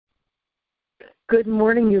Good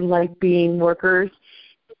morning, you light being workers,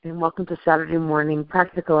 and welcome to Saturday morning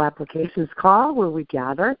practical applications call, where we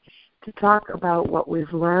gather to talk about what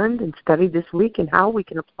we've learned and studied this week and how we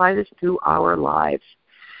can apply this to our lives.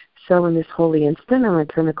 So in this holy instant, I'm going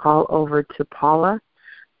to turn the call over to Paula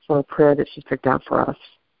for a prayer that she's picked out for us.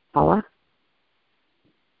 Paula?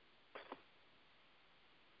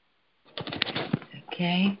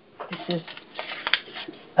 Okay, this is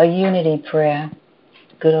a unity prayer,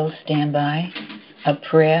 good old standby, a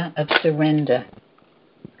prayer of surrender.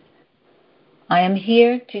 I am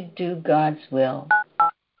here to do God's will,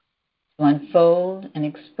 to unfold and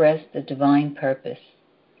express the divine purpose.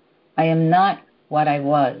 I am not what I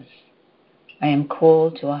was. I am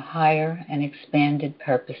called to a higher and expanded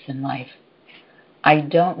purpose in life. I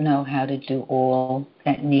don't know how to do all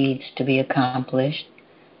that needs to be accomplished,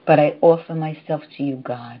 but I offer myself to you,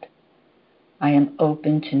 God. I am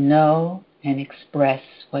open to know and express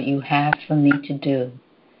what you have for me to do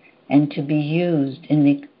and to be used in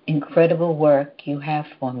the incredible work you have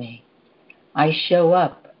for me. I show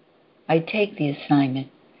up. I take the assignment.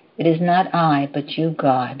 It is not I, but you,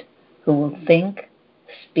 God, who will think,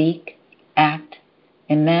 speak, act,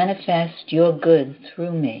 and manifest your good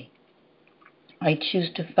through me. I choose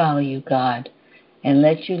to follow you, God, and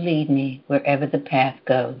let you lead me wherever the path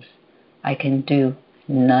goes. I can do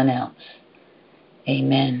none else.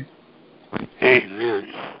 Amen. Amen.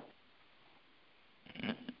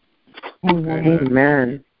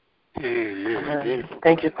 Amen. Amen.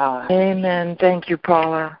 Thank you, Paula. Amen. Thank you,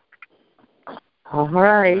 Paula. All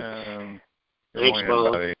right. Thanks,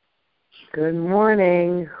 Paula. Good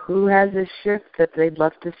morning. Who has a shift that they'd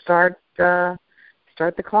love to start the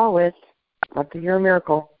call with? Love to hear a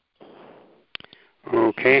miracle.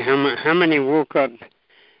 Okay, how many woke up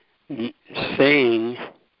saying,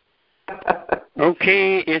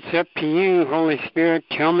 okay, it's up to you, Holy Spirit,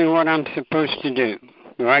 tell me what I'm supposed to do.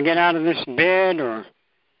 Do I get out of this bed, or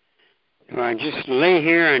do I just lay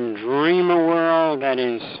here and dream a world that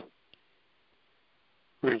is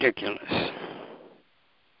ridiculous?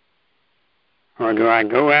 Or do I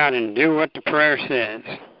go out and do what the prayer says,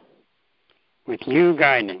 with you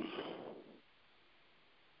guiding?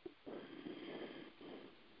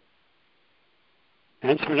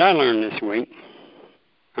 That's what I learned this week.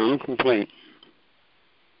 I'm complete.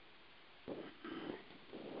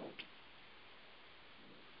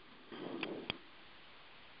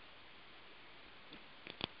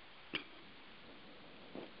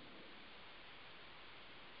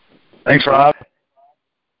 Thanks, Rob.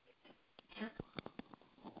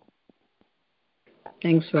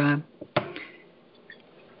 Thanks, Rob.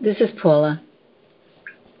 This is Paula.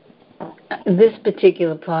 This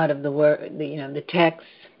particular part of the work, the text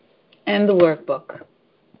and the workbook,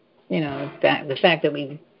 the fact that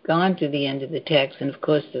we've gone to the end of the text, and of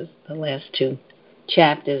course the last two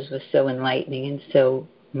chapters were so enlightening and so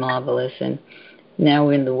marvelous, and now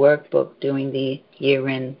we're in the workbook doing the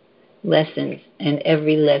year-end lessons, and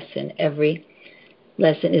every lesson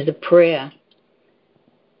is a prayer.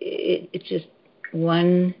 It's just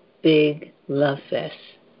one big love fest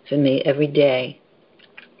for me every day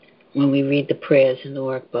when we read the prayers in the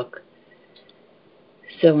workbook.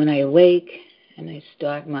 So when I awake and I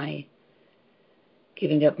start my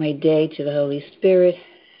giving up my day to the Holy Spirit,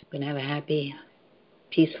 I'm going to have a happy,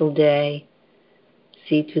 peaceful day,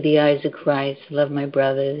 see through the eyes of Christ, love my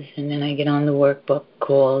brothers, and then I get on the workbook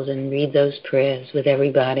calls and read those prayers with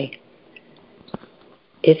everybody.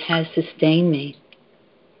 It has sustained me.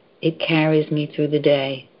 It carries me through the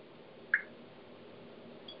day.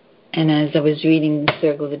 And as I was reading the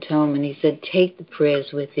Circle of Atonement, he said, take the prayers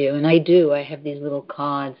with you. And I do. I have these little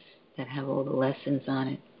cards that have all the lessons on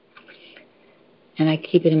it. And I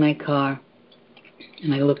keep it in my car.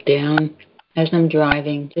 And I look down as I'm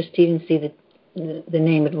driving, just to even see the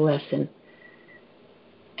name of the lesson.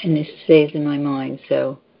 And it stays in my mind.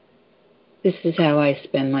 So this is how I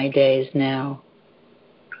spend my days now.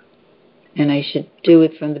 And I should do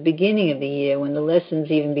it from the beginning of the year when the lessons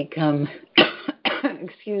even become,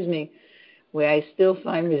 where I still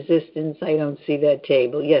find resistance. I don't see that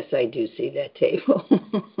table. Yes, I do see that table.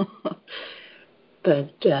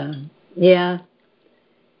 But,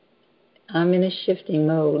 I'm in a shifting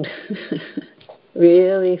mode,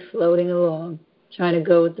 really floating along, trying to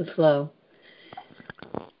go with the flow.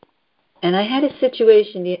 And I had a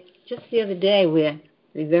situation just the other day where, to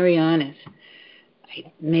be very honest,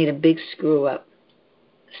 I made a big screwed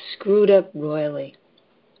up royally,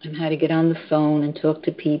 and had to get on the phone and talk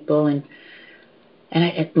to people. And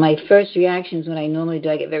my first reactions, when I normally do,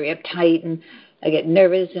 I get very uptight and I get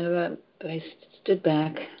nervous. But I stood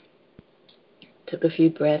back, took a few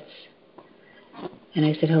breaths, And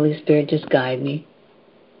I said, Holy Spirit, just guide me.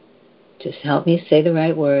 Just help me say the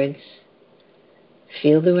right words,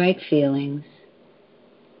 feel the right feelings.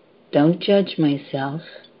 Don't judge myself,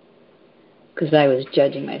 because I was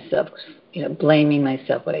judging myself, blaming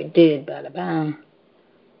myself what I did, blah, blah, blah.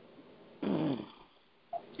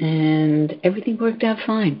 And everything worked out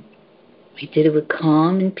fine. I did it with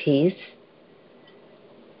calm and peace.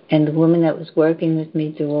 And the woman that was working with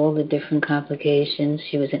me through all the different complications,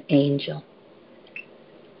 she was an angel.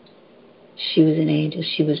 She was an angel.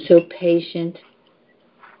 She was so patient.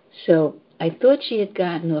 So I thought she had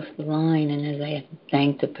gotten off the line, and as I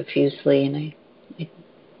thanked her profusely, and I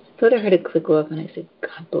thought I heard her click off, and I said,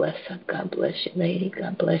 God bless her. God bless you, lady.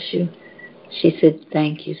 God bless you. She said,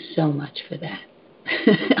 thank you so much for that.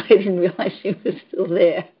 I didn't realize she was still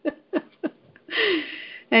there.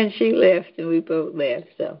 And she laughed, and we both laughed.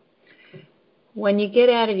 So when you get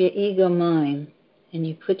out of your ego mind and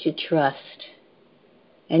you put your trust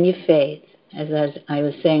and your faith, as I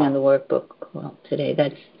was saying on the workbook today,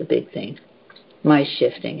 that's the big thing. My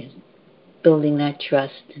shifting is building that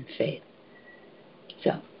trust and faith.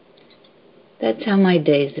 So that's how my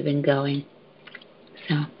days have been going.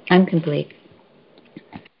 So I'm complete.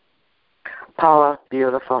 Paula,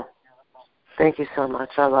 beautiful. Thank you so much.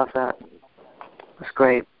 I love that. It's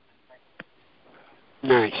great.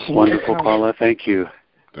 Nice. Wonderful, Paula. Thank you.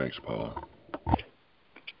 Thanks, Paula.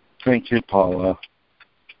 Thank you, Paula.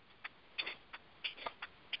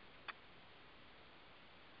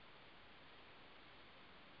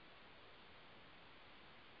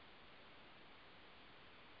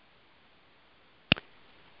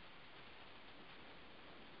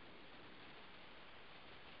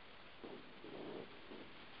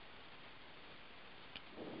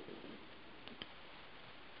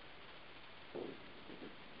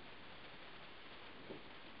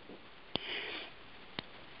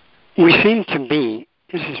 We seem to be,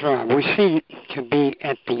 this is Rob, we seem to be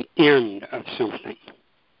at the end of something.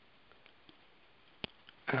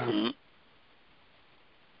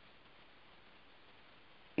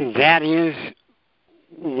 That is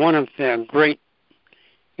one of the great,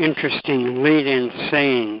 interesting lead-in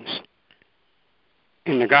sayings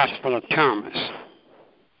in the Gospel of Thomas.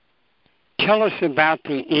 Tell us about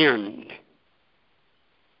the end,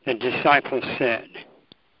 the disciples said.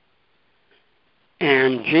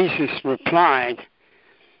 And Jesus replied,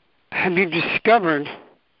 have you discovered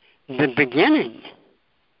the beginning?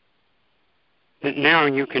 That now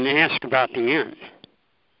you can ask about the end.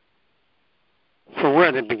 For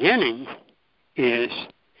where the beginning is,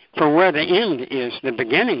 for where the end is, the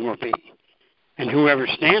beginning will be. And whoever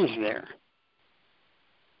stands there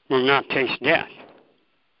will not taste death.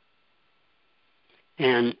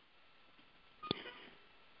 And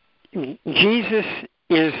Jesus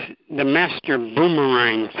is the master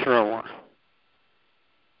boomerang thrower.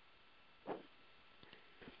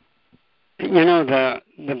 You know,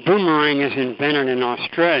 the boomerang is invented in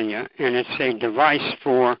Australia, and it's a device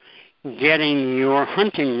for getting your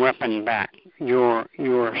hunting weapon back, your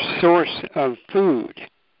source of food.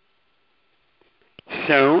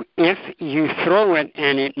 So if you throw it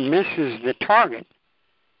and it misses the target,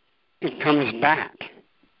 it comes back.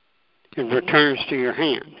 It returns to your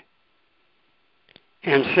hand.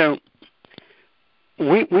 And so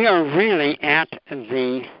we are really at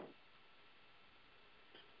the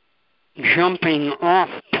jumping off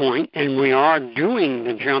point, and we are doing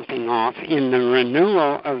the jumping off in the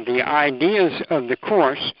renewal of the ideas of the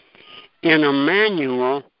Course in a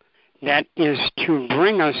manual that is to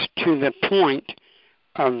bring us to the point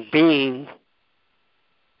of being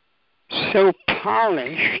so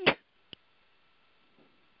polished,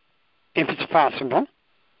 if it's possible,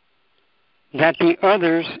 that the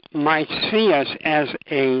others might see us as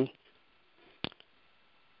a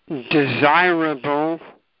desirable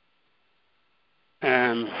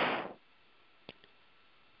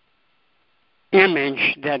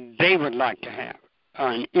image that they would like to have,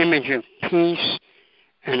 an image of peace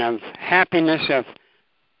and of happiness, of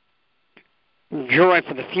joy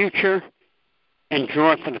for the future and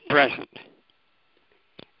joy for the present.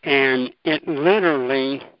 And it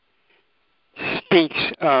literally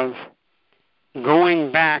speaks of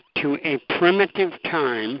going back to a primitive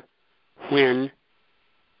time when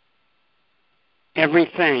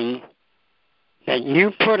everything that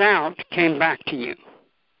you put out came back to you.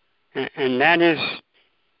 And that is,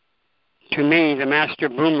 to me, the master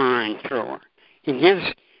boomerang thrower. He gives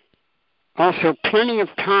also plenty of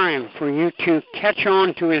time for you to catch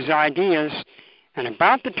on to his ideas, and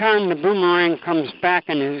about the time the boomerang comes back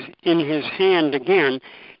in his hand again,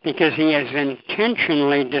 because he has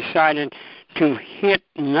intentionally decided to hit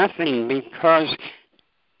nothing, because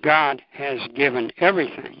God has given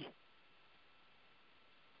everything.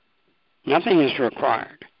 Nothing is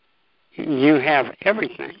required. You have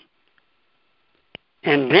everything.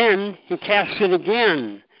 And then he casts it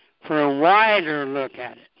again for a wider look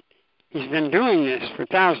at it. He's been doing this for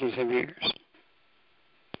thousands of years.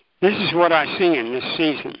 This is what I see in this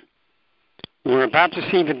season. We're about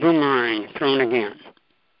to see the boomerang thrown again.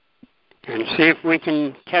 And see if we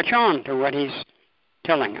can catch on to what he's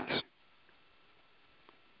telling us.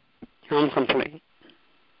 I'm complete.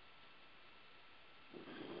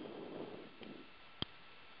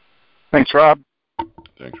 Thanks, Rob.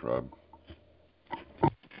 Thanks, Rob.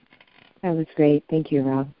 That was great. Thank you,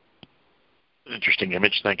 Rob. Interesting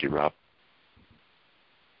image. Thank you, Rob.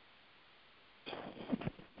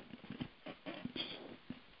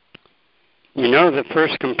 You know, the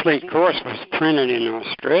first complete course was printed in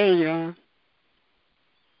Australia.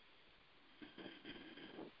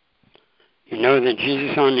 You know that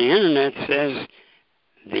Jesus on the internet says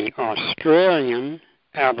the Australian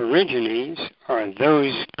Aborigines are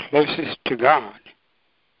those closest to God.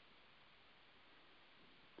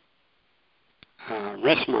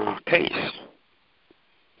 Rest my case.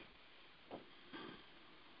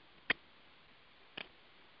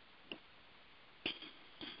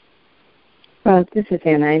 Well, this is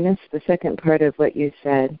Anna. I missed the second part of what you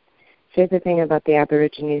said. Say the thing about the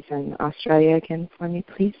Aborigines in Australia again for me,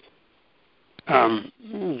 please.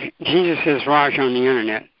 Jesus' Raj on the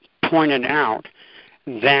internet pointed out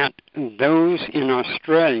that those in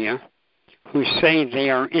Australia who say they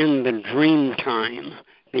are in the dream time,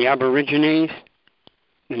 the Aborigines,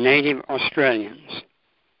 the native Australians,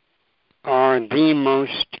 are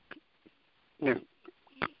the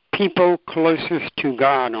people closest to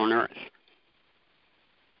God on earth.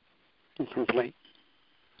 Complete.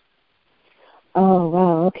 Oh,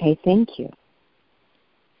 wow. Okay, thank you.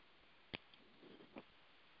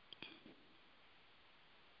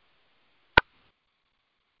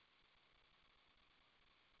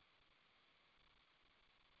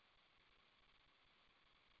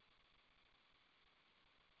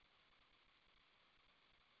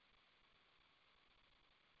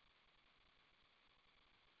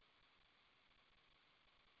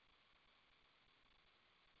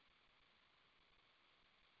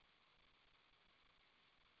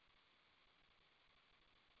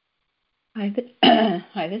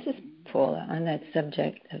 Hi, this is Paula on that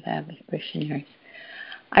subject of aborigines.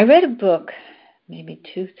 I read a book maybe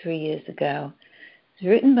 2-3 years ago. It was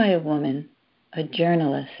written by a woman, a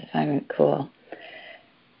journalist, if I recall,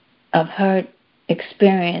 of her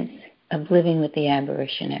experience of living with the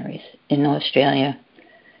aborigines in Australia,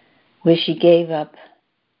 where she gave up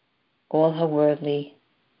all her worldly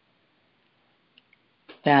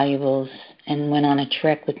valuables and went on a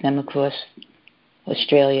trek with them across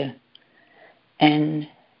Australia and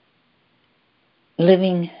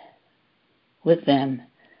living with them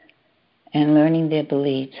and learning their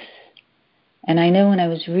beliefs. And I know when I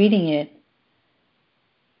was reading it,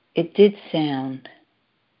 it did sound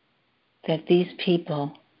that these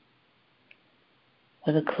people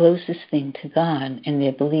were the closest thing to God in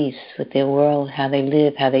their beliefs, with their world, how they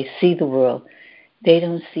live, how they see the world. They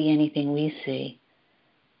don't see anything we see.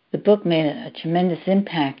 The book made a tremendous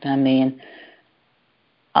impact on me, and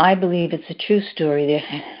I believe it's a true story.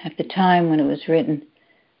 At the time when it was written,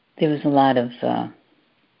 there was a lot of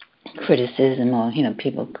criticism, or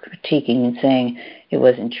people critiquing and saying it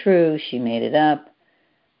wasn't true, she made it up.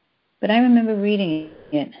 But I remember reading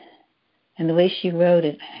it, and the way she wrote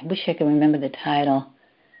it, I wish I could remember the title.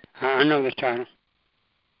 I know the title.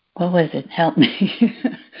 What was it? Help me.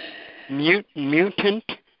 Mutant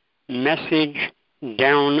Message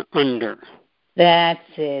Down Under. That's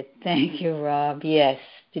it. Thank you, Rob. Yes.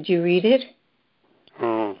 Did you read it?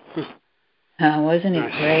 Oh. Wasn't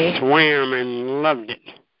it great? I swam and loved it.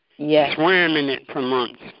 Yes. Swam in it for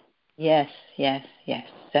months. Yes.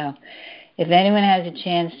 So if anyone has a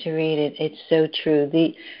chance to read it, it's so true.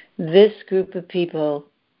 This group of people,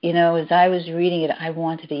 as I was reading it, I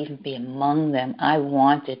wanted to even be among them. I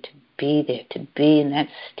wanted to be there, to be in that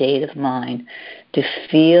state of mind, to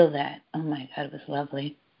feel that. Oh, my God, it was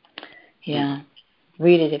lovely. Yeah.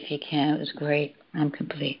 Read it if you can. It was great. I'm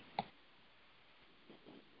complete.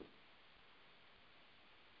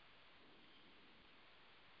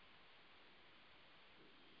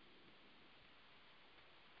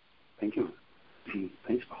 Thank you.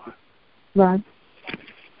 Thanks, Paula. Ron,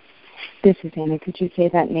 this is Anna. Could you say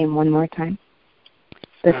that name one more time?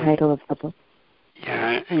 The title of the book.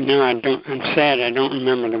 Yeah, I don't. I'm sad I don't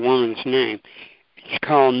remember the woman's name. It's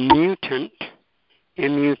called Mutant,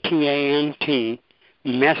 Mutant,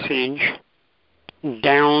 Message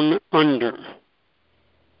Down Under.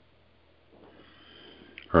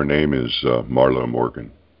 Her name is Marla Morgan.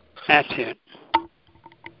 That's it.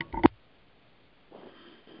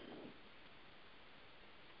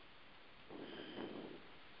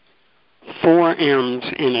 Four M's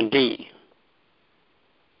and a D.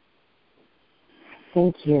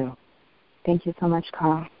 Thank you. Thank you so much,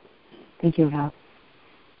 Carl. Thank you, Rob.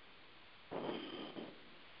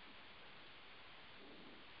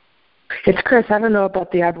 It's Chris. I don't know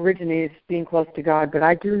about the Aborigines being close to God, but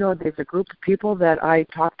I do know there's a group of people that I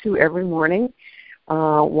talk to every morning,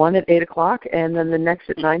 one at 8 o'clock and then the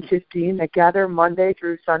next at 9:15 that gather Monday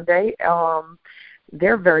through Sunday.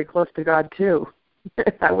 They're very close to God, too.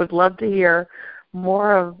 I would love to hear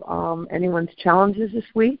more of anyone's challenges this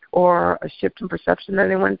week or a shift in perception that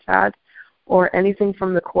anyone's had or anything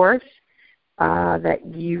from the course that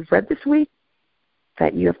you've read this week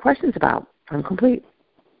that you have questions about. I'm complete.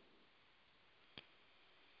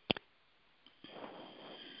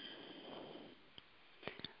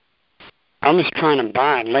 I was trying to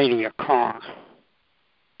buy a lady a car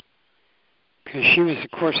because she was a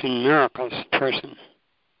Course in Miracles person,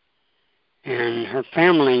 and her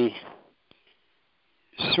family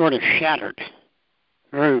sort of shattered.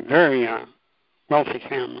 Very, very wealthy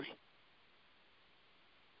family,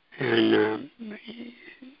 and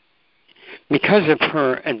because of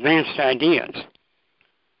her advanced ideas,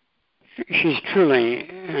 she's truly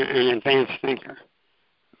an advanced thinker.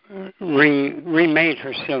 Remade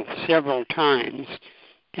herself several times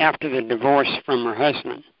after the divorce from her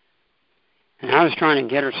husband. And I was trying to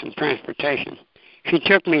get her some transportation. She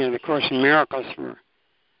took me to the Course in Miracles for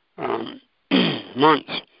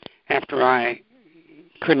months after I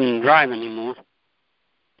couldn't drive anymore.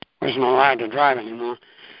 Wasn't allowed to drive anymore.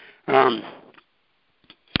 And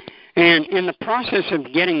in the process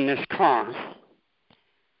of getting this car,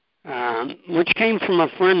 which came from a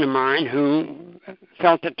friend of mine who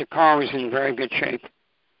felt that the car was in very good shape,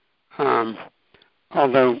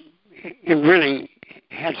 although it really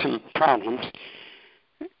had some problems.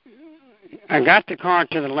 I got the car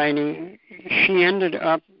to the lady. She ended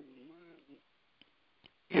up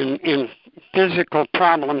in physical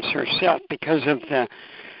problems herself because of the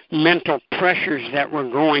mental pressures that were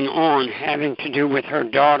going on having to do with her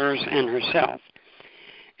daughters and herself.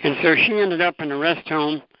 And so she ended up in a rest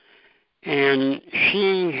home, and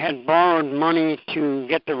she had borrowed money to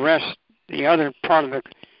get the other part of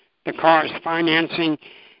the car's financing,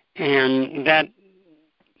 and that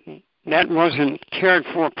wasn't cared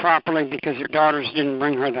for properly because her daughters didn't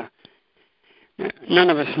bring her none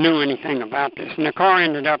of us knew anything about this. And the car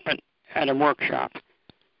ended up at a workshop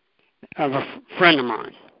of a friend of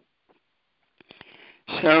mine.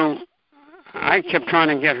 So I kept trying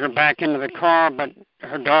to get her back into the car, but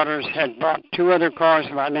her daughters had bought two other cars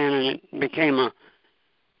by then, and it became a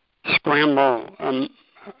scramble,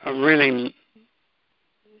 a really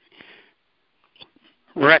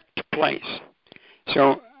wrecked place.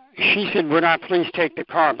 So she said, would I please take the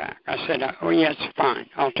car back? I said, oh, yes, fine.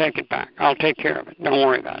 I'll take it back. I'll take care of it. Don't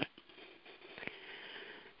worry about it.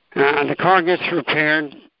 The car gets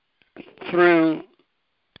repaired through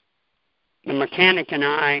the mechanic and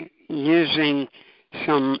I using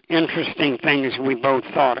some interesting things we both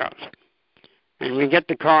thought of. And we get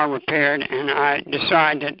the car repaired, and I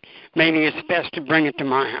decide that maybe it's best to bring it to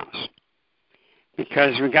my house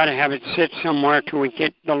because we got to have it sit somewhere till we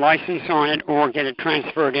get the license on it or get it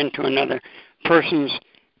transferred into another person's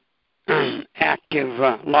active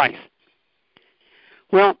life.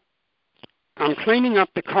 Well, I'm cleaning up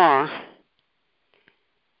the car.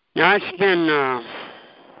 Now, it's been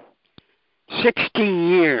 60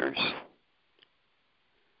 years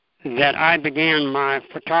that I began my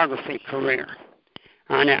photography career.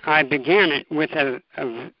 And I began it with a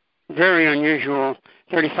very unusual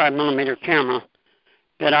 35-millimeter camera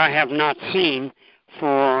that I have not seen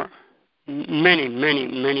for many, many,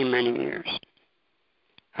 many, many years.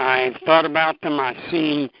 I've thought about them. I've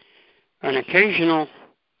seen an occasional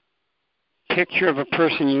picture of a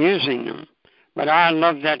person using them. But I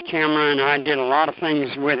love that camera, and I did a lot of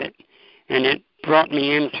things with it. And it brought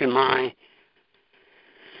me into my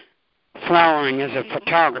flowering as a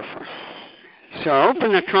photographer. So I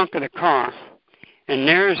open the trunk of the car, and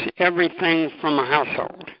there's everything from a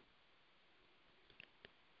household.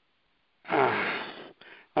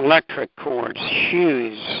 Electric cords,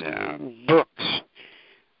 shoes, books,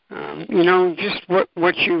 just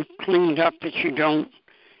what you cleaned up that you're going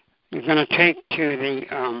to take to the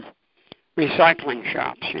recycling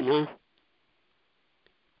shops,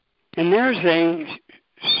 And there's a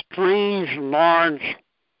strange, large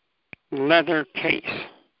leather case.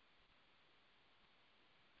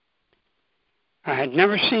 I had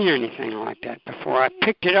never seen anything like that before. I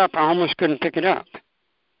picked it up. I almost couldn't pick it up.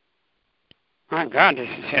 My God, this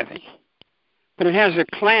is heavy. But it has a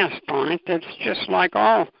clasp on it that's just like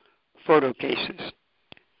all photo cases.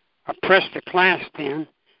 I pressed the clasp in,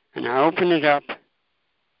 and I opened it up,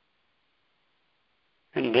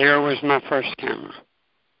 and there was my first camera,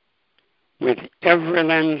 with every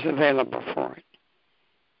lens available for it,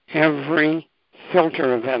 every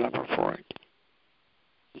filter available for it.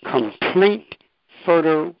 Complete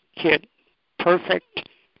photo kit, perfect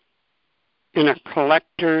in a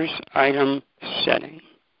collector's item setting.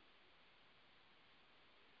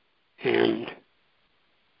 And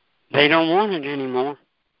they don't want it anymore.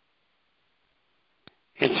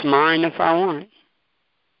 It's mine if I want it.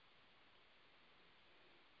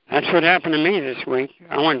 That's what happened to me this week.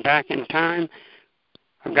 I went back in time.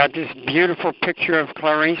 I've got this beautiful picture of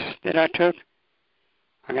Clarice that I took.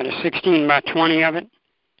 I got a 16 by 20 of it.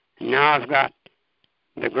 And now I've got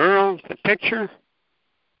the girl, the picture,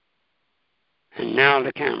 and now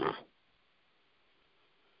the camera.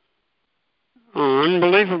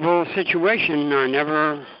 Unbelievable situation. I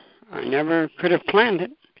never could have planned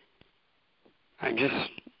it. I'm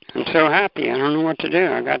so happy. I don't know what to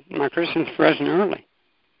do. I got my Christmas present early.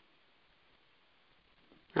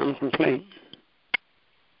 I'm complete.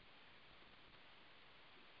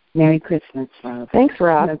 Merry Christmas, Rob. Thanks,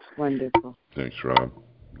 Rob. That's wonderful. Thanks, Rob.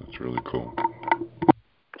 That's really cool.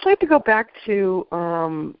 I'd like to go back to,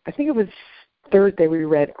 I think it was Thursday we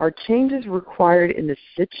read, Are Changes Required in the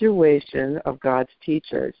Situation of God's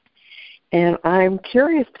Teachers? And I'm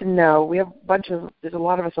curious to know, there's a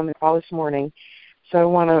lot of us on the call this morning, so I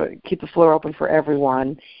want to keep the floor open for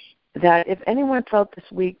everyone, that if anyone felt this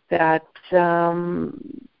week that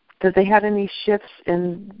they had any shifts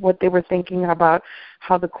in what they were thinking about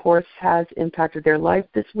how the course has impacted their life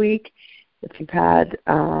this week, if you've had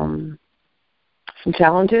some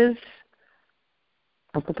challenges,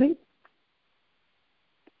 I'm complete.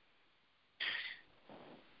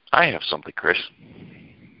 I have something, Chris.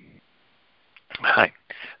 Hi,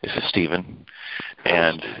 this is Stephen,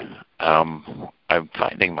 and I'm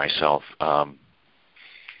finding myself,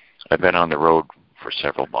 I've been on the road for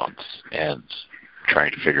several months and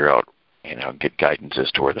trying to figure out, get guidance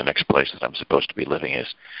as to where the next place that I'm supposed to be living is.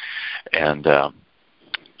 And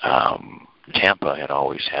Tampa had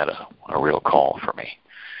always had a real call for me.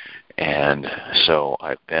 And so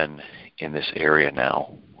I've been in this area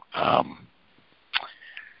now,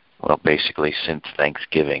 basically since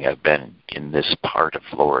Thanksgiving. I've been in this part of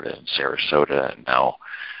Florida, in Sarasota, and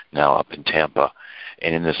now up in Tampa.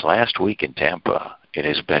 And in this last week in Tampa, it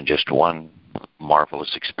has been just one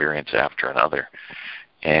marvelous experience after another.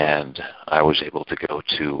 And I was able to go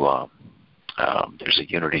to, there's a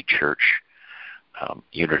Unity Church,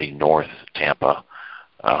 Unity North Tampa,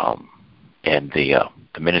 and the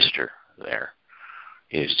minister there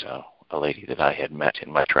is a lady that I had met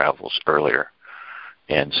in my travels earlier.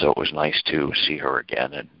 And so it was nice to see her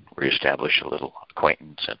again and reestablish a little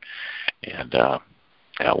acquaintance. And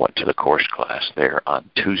I went to the course class there on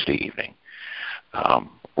Tuesday evening.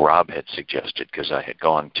 Rob had suggested, because I had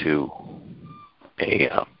gone to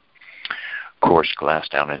a course class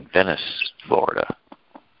down in Venice, Florida,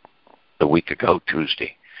 the week ago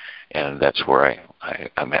Tuesday, and that's where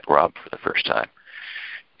I met Rob for the first time.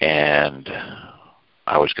 And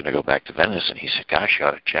I was going to go back to Venice, and he said, gosh, you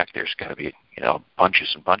ought to check. There's got to be,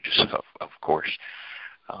 bunches and bunches of course,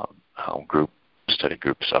 study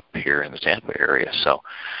groups up here in the Tampa area. So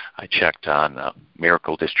I checked on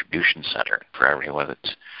Miracle Distribution Center. For everyone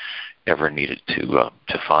that's ever needed to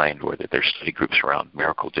find whether there's study groups around,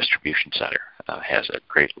 Miracle Distribution Center has a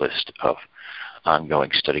great list of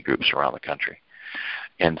ongoing study groups around the country.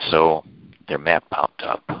 And so their map popped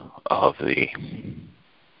up of the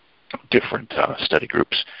different study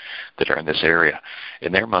groups that are in this area.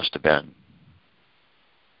 And there must have been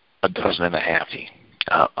a dozen and a half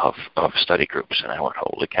of study groups. And I went,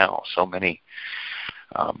 holy cow, so many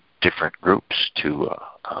different groups to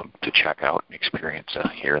check out and experience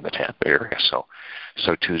here in the Tampa area.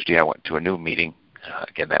 So Tuesday I went to a new meeting.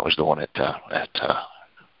 Again, that was the one at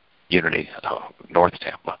Unity North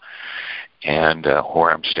Tampa. And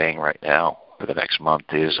where I'm staying right now for the next month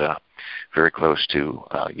is very close to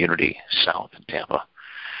Unity South in Tampa.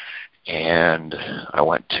 And I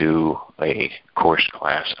went to a course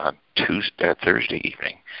class on Thursday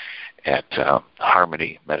evening at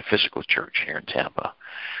Harmony Metaphysical Church here in Tampa,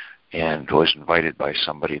 and was invited by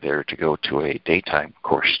somebody there to go to a daytime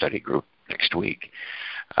course study group next week.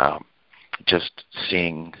 Just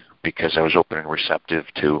seeing, because I was open and receptive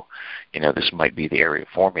to, this might be the area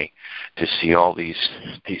for me, to see all these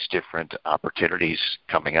different opportunities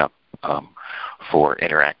coming up for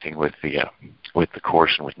interacting with the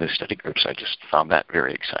course and with new study groups. I just found that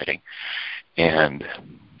very exciting. And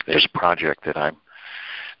there's a project that I'm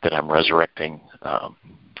resurrecting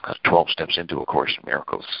 12 Steps into A Course in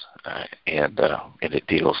Miracles, and it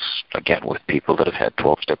deals again with people that have had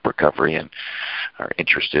 12-step recovery and are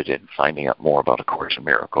interested in finding out more about A Course in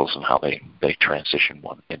Miracles and how they transition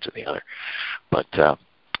one into the other. But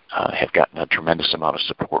have gotten a tremendous amount of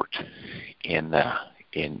support in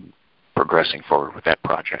progressing forward with that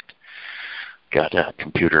project. Got a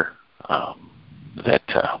computer that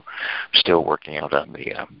still working out on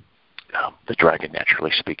the Dragon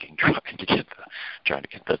Naturally Speaking, trying to get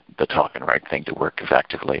the talk and write thing to work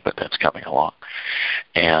effectively, but that's coming along.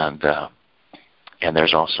 And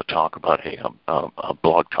there's also talk about a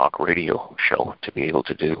blog talk radio show to be able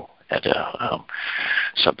to do, and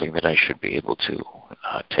something that I should be able to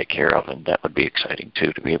take care of, and that would be exciting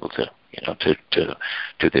too, to be able to to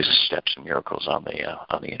do these steps and miracles on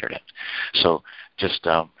the internet. So just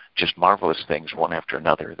marvelous things one after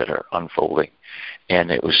another that are unfolding.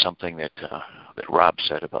 And it was something that Rob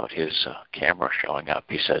said about his camera showing up.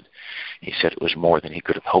 He said it was more than he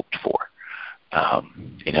could have hoped for.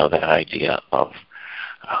 That idea of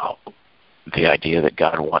the idea that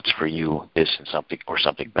God wants for you this and something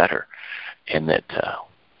better, and that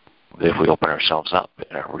if we open ourselves up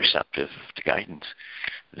and are receptive to guidance,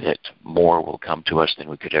 that more will come to us than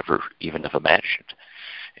we could ever even have imagined.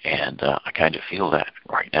 And I kind of feel that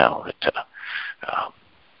right now, that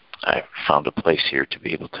I've found a place here to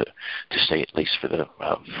be able to stay at least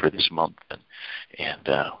for this month, and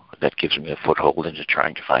that gives me a foothold into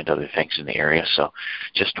trying to find other things in the area. So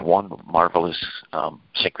just one marvelous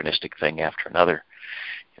synchronistic thing after another.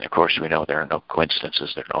 And of course, we know there are no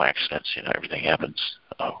coincidences, there are no accidents. Everything happens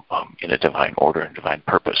in a divine order and divine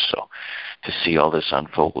purpose. So to see all this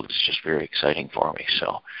unfold is just very exciting for me.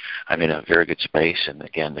 So I'm in a very good space. And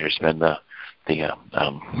again, there's been the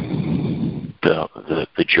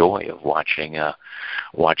joy of watching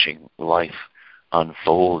life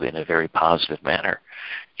unfold in a very positive manner,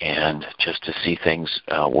 and just to see things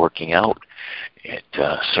working out. It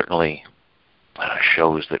certainly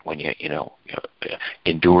shows that when you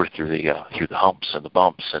endure through the humps and the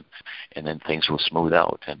bumps, and then things will smooth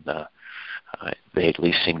out, and they at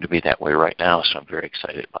least seem to be that way right now. So I'm very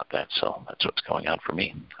excited about that. So that's what's going on for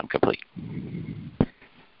me. I'm complete.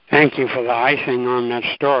 Thank you for the icing on that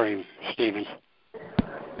story, Stephen.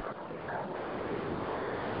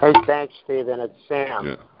 Hey, thanks, Stephen. It's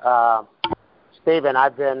Sam. Yeah. Stephen,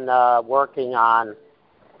 I've been working on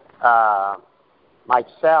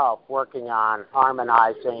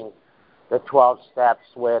harmonizing the 12 steps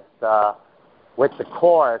with the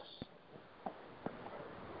Course.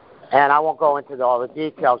 And I won't go into all the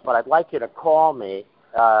details, but I'd like you to call me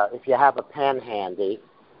if you have a pen handy.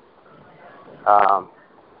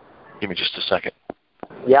 Give me just a second.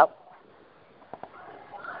 Yep.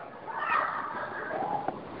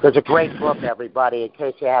 There's a great book, everybody, in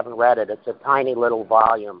case you haven't read it. It's a tiny little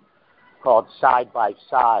volume called Side by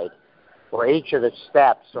Side, where each of the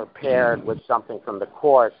steps are paired with something from the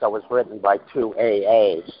Course that was written by two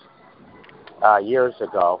AAs years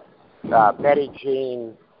ago. Betty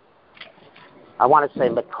Jean, I want to say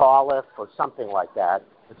McAuliffe or something like that.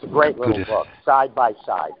 It's a great little book, Side by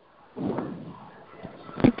Side.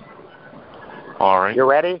 All right. You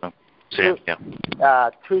ready? Sam, yeah.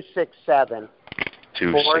 267.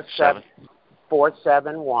 267.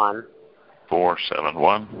 471.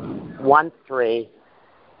 471.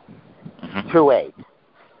 1328.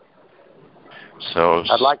 So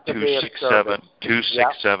I'd like to be of service.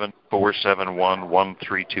 267 471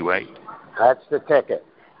 1328. That's the ticket.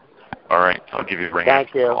 All right. I'll give you a ring Thank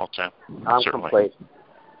after you. the call, Sam. I'm Certainly. complete.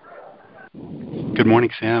 Good morning,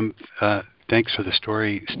 Sam. Thanks for the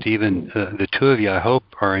story, Stephen. The two of you, I hope,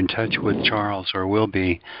 are in touch with Charles, or will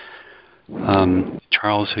be.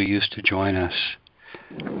 Charles, who used to join us.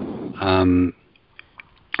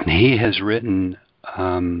 He has written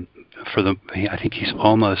I think he's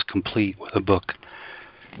almost complete with a book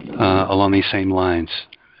along these same lines,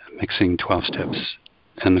 mixing 12 steps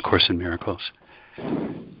and the Course in Miracles.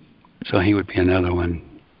 So he would be another one.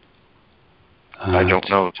 I don't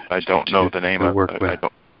know the name of it. I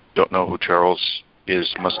don't know who Charles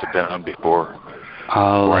is. Must have been on before.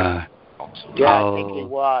 I think he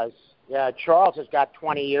was. Yeah, Charles has got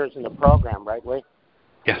 20 years in the program, right, Lee?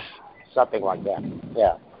 Yes. Something like that.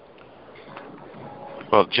 Yeah.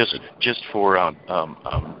 Well, just since we're on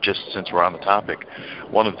the topic,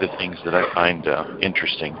 one of the things that I find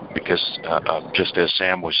interesting, because just as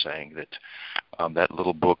Sam was saying, that that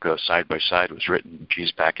little book Side by Side was written,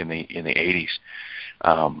 back in the 80s,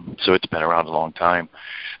 so it's been around a long time.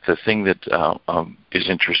 The thing that is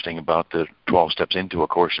interesting about the 12 Steps into A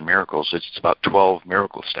Course in Miracles, it's about 12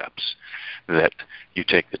 miracle steps, that you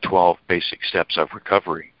take the 12 basic steps of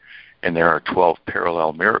recovery, and there are 12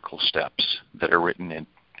 parallel miracle steps that are written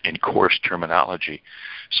in Course terminology.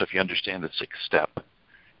 So if you understand the sixth step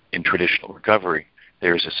in traditional recovery,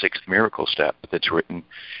 there's a sixth miracle step that's written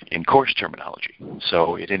in Course terminology.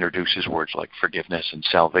 So it introduces words like forgiveness and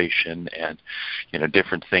salvation, and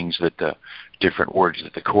different things different words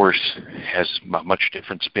that the Course has a much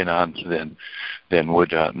different spin on than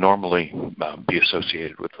would normally be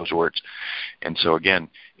associated with those words. And so again,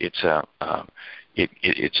 it's a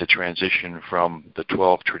transition from the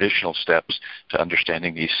 12 traditional steps to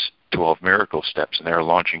understanding these 12 miracle steps, and they're a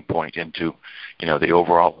launching point into the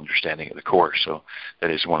overall understanding of the Course. So that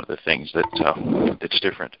is one of the things that's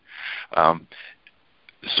different.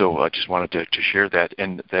 So I just wanted to share that.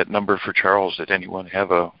 And that number for Charles, did anyone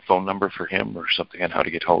have a phone number for him or something on how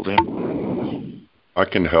to get hold of him? I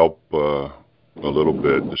can help a little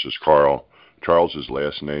bit. This is Carl. Charles's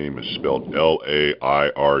last name is spelled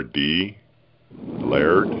Laird,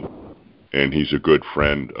 Laird, and he's a good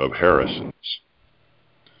friend of Harrison's.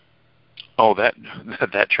 Oh, that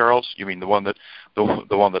Charles? You mean the one that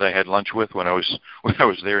I had lunch with when I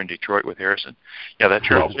was there in Detroit with Harrison? Yeah, that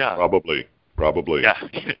Charles. Yeah, probably.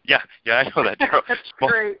 Yeah, I know that Charles. That's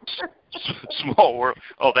great. Small world.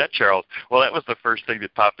 Oh, that Charles. Well, that was the first thing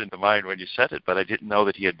that popped into mind when you said it, but I didn't know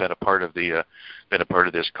that he had been a part of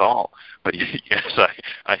this call. But yes,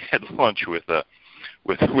 I had lunch with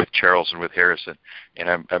Charles and with Harrison,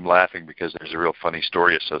 and I'm laughing because there's a real funny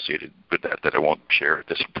story associated with that I won't share at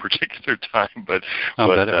this particular time. But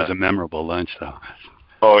it was a memorable lunch, though.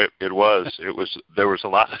 Oh, it was. There was a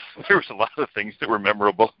lot of things that were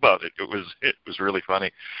memorable about it. It was really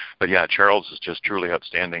funny. But yeah, Charles is just truly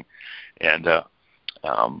outstanding, and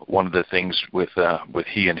one of the things with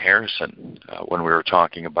he and Harrison when we were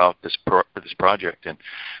talking about this project, and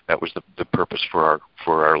that was the purpose for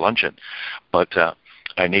our luncheon. But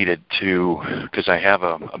I needed to, because I have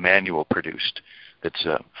a manual produced. That's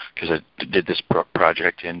because I did this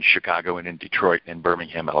project in Chicago and in Detroit and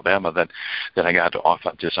Birmingham, Alabama. Then I got off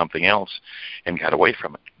onto something else and got away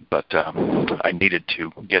from it. But I needed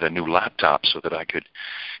to get a new laptop so that I could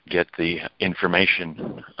get the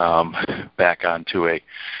information back onto a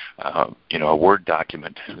Word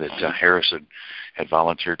document that Harrison had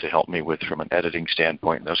volunteered to help me with from an editing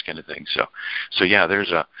standpoint and those kind of things. So yeah,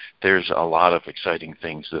 there's a lot of exciting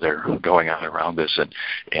things that are going on around this.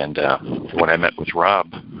 And when I met with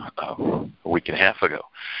Rob a week and a half ago,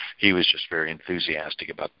 he was just very enthusiastic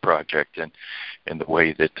about the project and the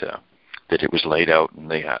way that it was laid out,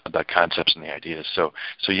 and the concepts and the ideas. So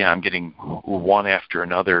yeah, I'm getting one after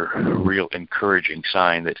another real encouraging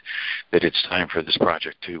sign that it's time for this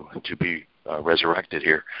project to be resurrected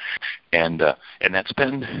here, and that's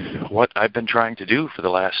been what I've been trying to do for the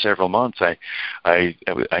last several months. I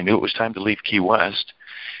knew it was time to leave Key West,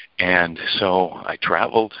 and so I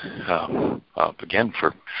traveled again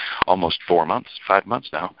for almost 5 months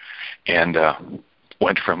now, and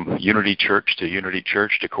went from Unity Church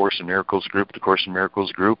to Course in Miracles group to Course in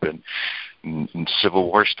Miracles group, and Civil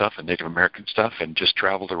War stuff and Native American stuff, and just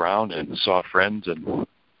traveled around and saw friends and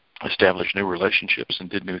established new relationships and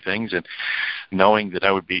did new things, and knowing that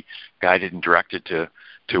I would be guided and directed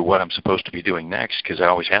to what I'm supposed to be doing next, because I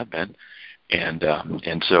always have been, and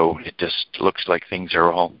so it just looks like things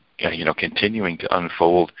are all continuing to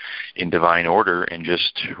unfold in divine order, and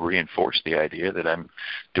just reinforce the idea that I'm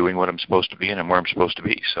doing what I'm supposed to be and I'm where I'm supposed to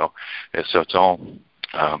be. So it's all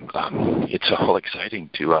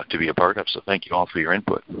exciting to be a part of. So thank you all for your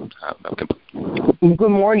input.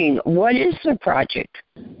 Good morning. What is the project?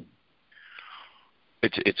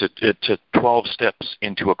 It's a 12 steps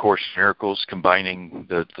into A Course in Miracles, combining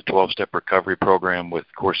the 12-step recovery program with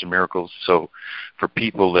Course in Miracles. So for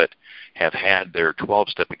people that have had their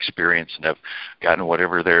 12-step experience and have gotten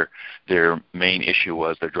whatever their main issue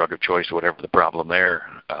was, their drug of choice, whatever the problem there,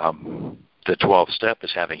 the 12th step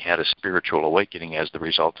is having had a spiritual awakening as the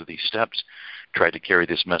result of these steps, try to carry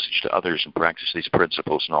this message to others and practice these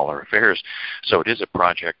principles in all our affairs. So it is a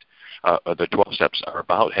project the 12 steps are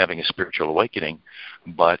about having a spiritual awakening,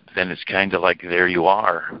 but then it's kind of like there you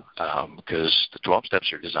are, because the 12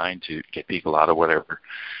 steps are designed to get people out of whatever,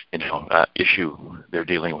 issue they're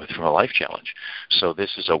dealing with from a life challenge. So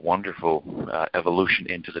this is a wonderful evolution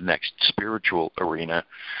into the next spiritual arena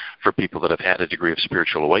for people that have had a degree of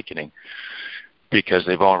spiritual awakening, because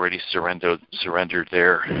they've already surrendered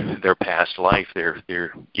their past life, their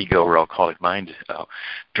ego or alcoholic mind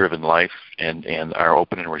driven life, and are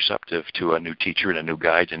open and receptive to a new teacher and a new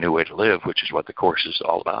guide, a new way to live, which is what the course is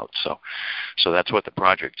all about. So that's what the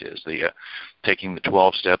project is. The taking the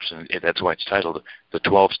 12 steps, and that's why it's titled The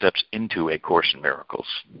 12 Steps into a Course in Miracles.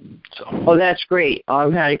 So. Oh, that's great.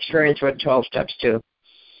 I've had experience with 12 steps too.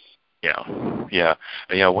 Yeah.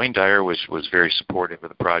 Wayne Dyer was very supportive of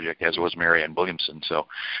the project, as was Marianne Williamson. So,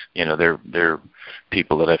 they're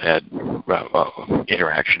people that I've had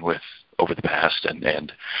interaction with over the past,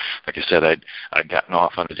 and like I said, I'd gotten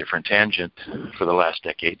off on a different tangent for the last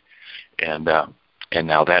decade, and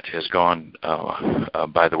now that has gone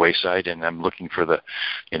by the wayside, and I'm looking for the,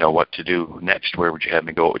 what to do next. Where would you have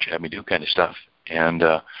me go? What would you have me do? Kind of stuff. And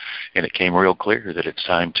it came real clear that it's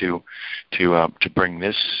time to bring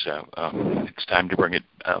this. It's time to bring it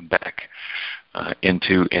back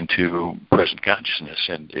into present consciousness,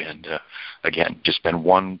 and again, just been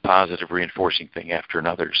one positive reinforcing thing after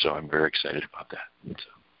another. So I'm very excited about that. So,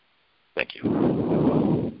 thank you.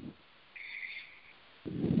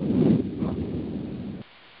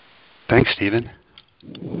 Thanks, Stephen.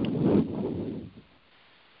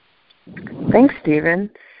 Thanks, Stephen.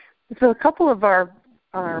 So a couple of our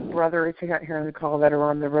brothers who got here on the call that are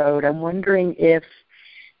on the road, I'm wondering if,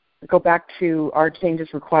 go back to our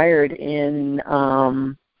changes required in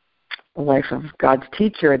the life of God's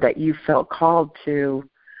teacher, that you felt called to.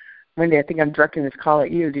 Wendy, I think I'm directing this call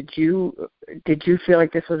at you. Did you feel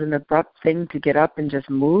like this was an abrupt thing to get up and just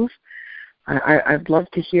move? I'd love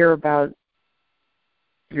to hear about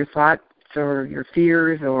your thoughts or your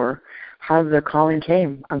fears or how the calling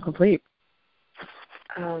came. I'm complete.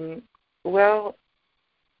 Well,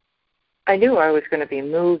 I knew I was going to be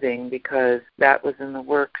moving because that was in the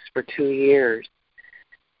works for 2 years.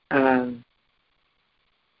 And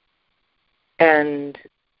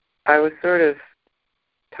I was sort of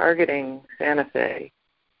targeting Santa Fe,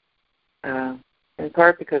 in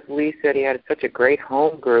part because Lee said he had such a great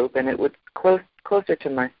home group, and it was closer to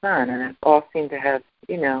my son, and it all seemed to have,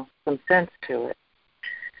 some sense to it.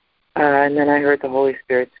 And then I heard the Holy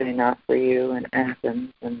Spirit say, not for you, in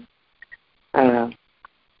Athens. And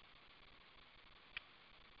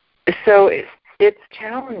so it's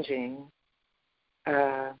challenging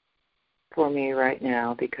for me right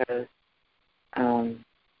now because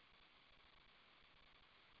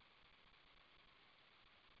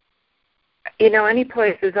any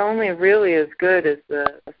place is only really as good as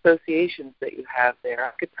the associations that you have there.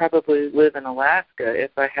 I could probably live in Alaska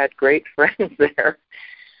if I had great friends there.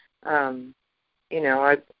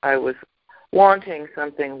 I was wanting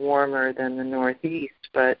something warmer than the Northeast,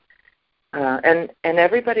 but and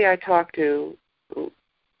everybody I talk to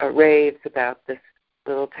raves about this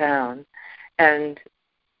little town, and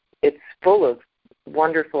it's full of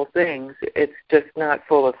wonderful things. It's just not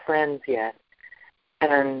full of friends yet,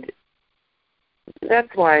 and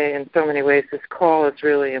that's why, in so many ways, this call is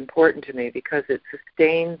really important to me, because it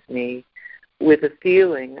sustains me with a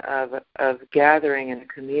feeling of gathering in a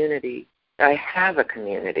community. I have a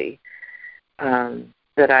community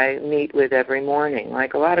that I meet with every morning.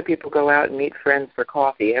 Like a lot of people go out and meet friends for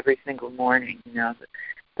coffee every single morning.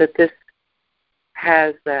 That this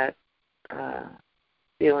has that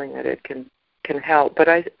feeling that it can help. But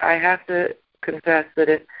I have to confess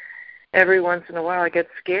that every once in a while I get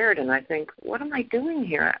scared and I think, what am I doing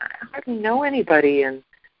here? I hardly know anybody, and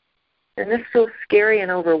this feels scary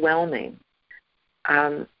and overwhelming.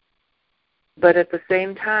 But at the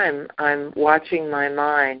same time, I'm watching my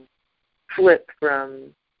mind flip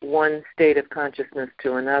from one state of consciousness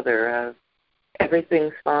to another of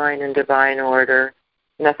everything's fine in divine order.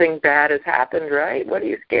 Nothing bad has happened, right? What are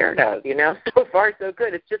you scared of? So far so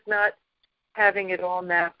good. It's just not having it all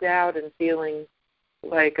mapped out and feeling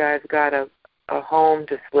like I've got a home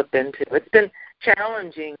to slip into. It's been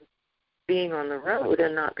challenging being on the road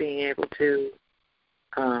and not being able to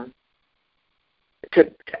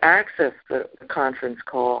access the conference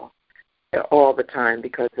call all the time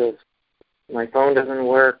because of my phone doesn't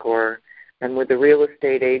work, or I'm with the real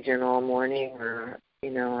estate agent all morning, or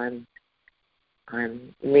I'm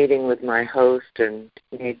meeting with my host and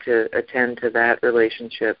need to attend to that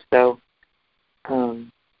relationship. So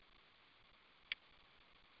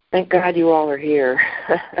thank God you all are here.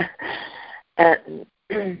 And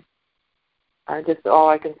all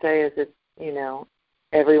I can say is that,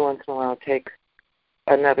 every once in a while it takes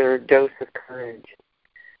another dose of courage.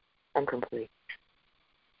 I'm complete.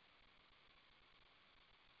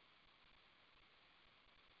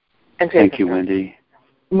 And thank you, Wendy.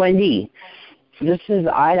 Wendy, this is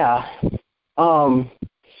Ida.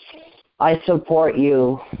 I support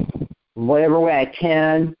you whatever way I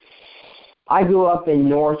can. I grew up in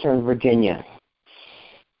Northern Virginia,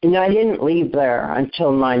 and I didn't leave there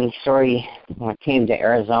until '93 when I came to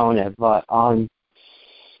Arizona. But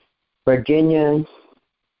Virginia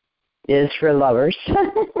is for lovers,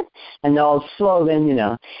 an old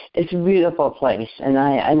slogan. It's a beautiful place, and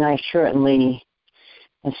I certainly.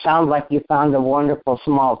 It sounds like you found a wonderful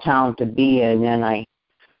small town to be in, and I,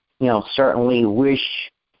 certainly wish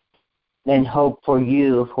and hope for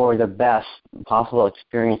you for the best possible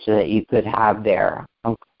experience that you could have there.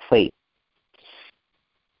 I'm complete.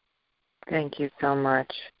 Thank you so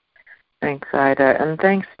much. Thanks, Ida. And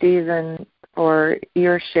thanks, Stephen, for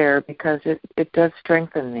your share, because it does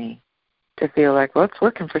strengthen me to feel like, well, it's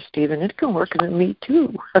working for Stephen. It can work for me,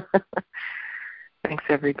 too. Thanks,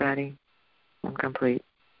 everybody. I'm complete.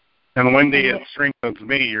 And Wendy, it strengthens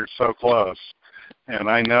me. You're so close. And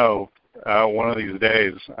I know one of these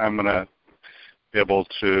days I'm going to be able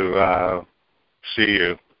to see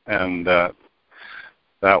you, and that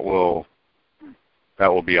will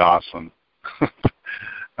be awesome.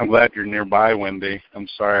 I'm glad you're nearby, Wendy. I'm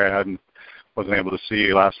sorry I wasn't able to see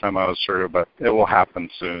you last time I was here, but it will happen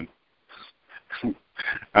soon.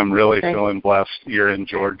 I'm really feeling blessed you're in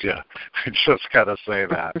Georgia. I just got to say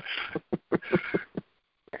that.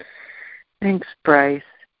 Thanks, Bryce.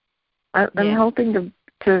 I'm hoping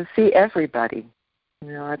to see everybody.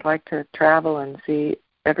 I'd like to travel and see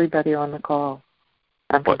everybody on the call.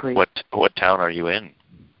 I'm complete. What town are you in?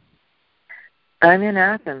 I'm in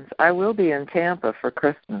Athens. I will be in Tampa for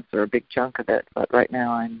Christmas, or a big chunk of it, but right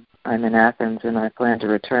now I'm in Athens, and I plan to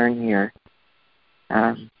return here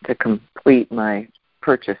to complete my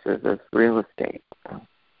purchases of real estate. So.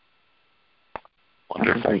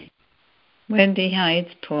 Wonderful. Wendy, hi,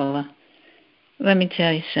 it's Paula. Let me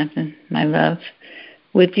tell you something, my love.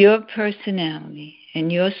 With your personality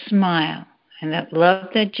and your smile and that love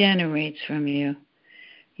that generates from you,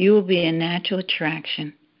 you will be a natural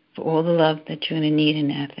attraction for all the love that you're going to need in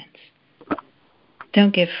Athens.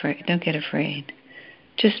 Don't get afraid.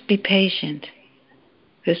 Just be patient,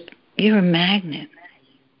 because you're a magnet.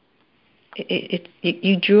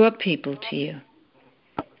 You draw people to you.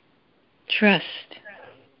 Trust.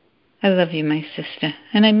 I love you, my sister,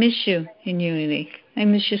 and I miss you in Unity. I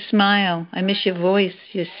miss your smile. I miss your voice,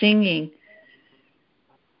 your singing.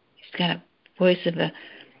 He's got a voice of an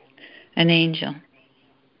angel.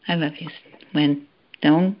 I love you, Wen.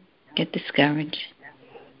 Don't get discouraged.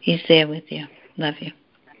 He's there with you. Love you.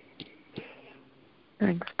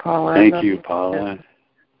 Thanks, Paula. Thank you, Paula.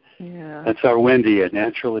 Yeah. That's our Wendy, a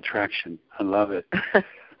natural attraction. I love it.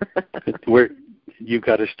 You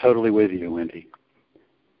got us totally with you, Wendy.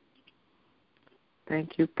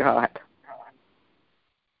 Thank you, God.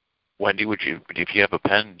 Wendy, if you have a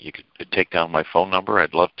pen, you could take down my phone number.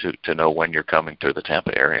 I'd love to know when you're coming to the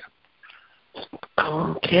Tampa area.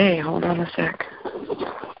 Okay, hold on a sec.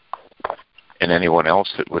 And anyone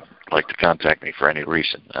else that would like to contact me for any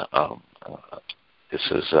reason, this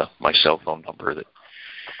is my cell phone number. That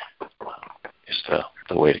is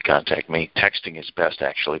the way to contact me. Texting is best,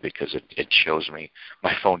 actually, because it shows me.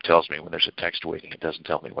 My phone tells me when there's a text waiting. It doesn't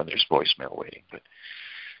tell me when there's voicemail waiting. But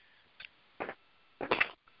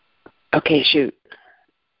okay, shoot.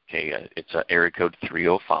 Okay, it's area code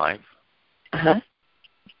 305.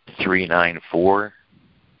 394.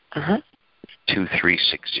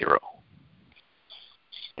 2360.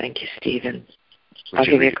 Thank you, Stephen. I'll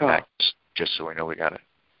give you a call. Back, just so we know we got it.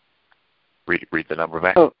 Read the number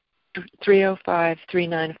back. Oh,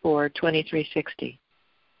 305-394-2360.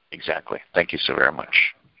 Exactly. Thank you so very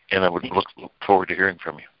much. And I would look forward to hearing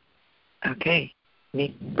from you. Okay.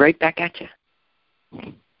 Me right back at you.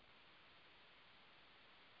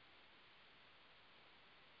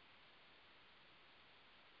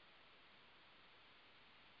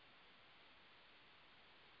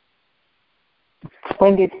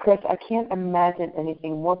 Wendy, it's Chris. I can't imagine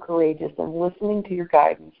anything more courageous than listening to your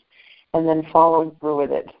guidance and then following through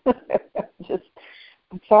with it.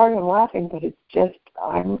 I'm sorry I'm laughing, but it's just,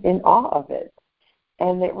 I'm in awe of it.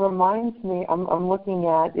 And it reminds me, I'm looking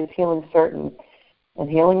at, is healing certain? And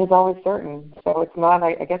healing is always certain. So it's not,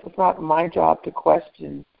 I guess it's not my job to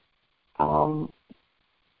question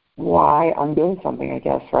why I'm doing something, I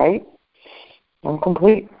guess, right? I'm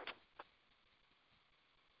complete.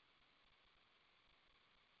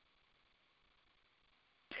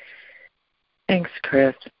 Thanks,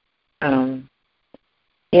 Chris.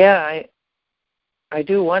 Yeah, I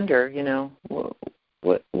do wonder,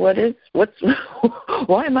 what's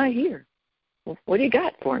why am I here? What do you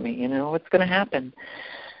got for me? What's going to happen?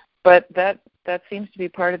 But that seems to be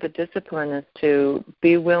part of the discipline, is to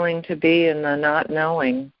be willing to be in the not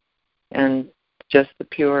knowing and just the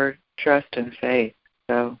pure trust and faith.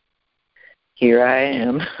 So here I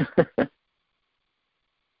am.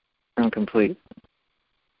 I'm complete.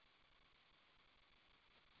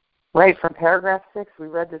 Right, from paragraph 6 we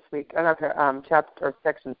read this week,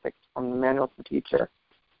 section 6 from the Manual for Teachers.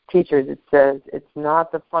 It says, it's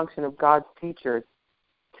not the function of God's teachers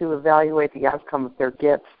to evaluate the outcome of their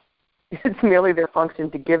gifts. It's merely their function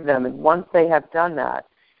to give them. And once they have done that,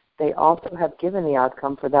 they also have given the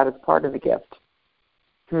outcome for that as part of the gift.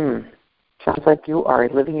 Sounds like you are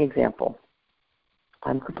a living example.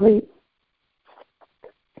 I'm complete.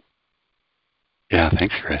 Yeah,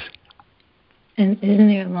 thanks, Chris. And isn't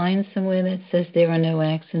there a line somewhere that says there are no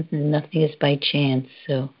accidents and nothing is by chance?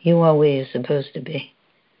 So you are where you're supposed to be.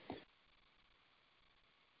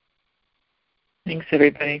 Thanks,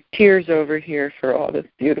 everybody. Tears over here for all this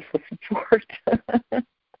beautiful support.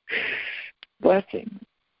 Blessing.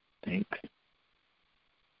 Thanks.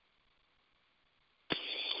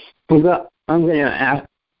 I'm going to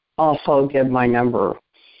also give my number.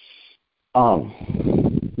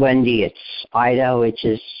 Wendy, it's Ida, which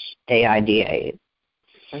is AIDA.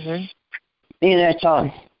 Mm-hmm. And it's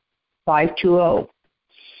on 520.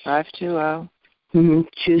 520.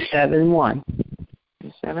 271.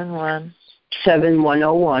 271.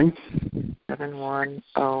 7101.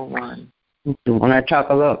 7101. When I talk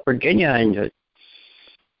about Virginia, and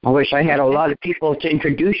I wish I had a lot of people to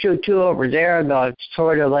introduce you to over there, but it's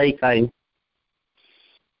sort of like I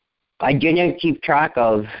didn't keep track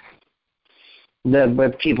of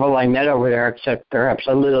the people I met over there, except perhaps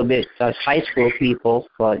a little bit high school people,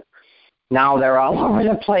 but now they're all over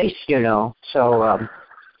the place, So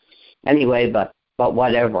anyway, but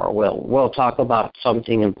whatever, we'll talk about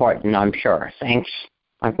something important, I'm sure. Thanks.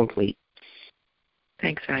 I'm complete.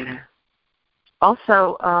 Thanks, Ida.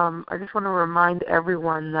 Also, I just want to remind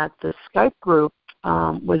everyone that the Skype group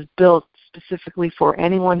was built specifically for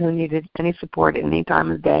anyone who needed any support at any time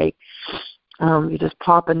of day. You just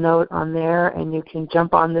pop a note on there, and you can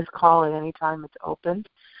jump on this call at any time it's open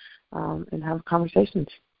and have conversations.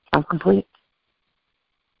 I'm complete.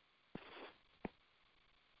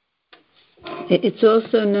 It's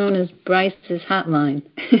also known as Bryce's hotline.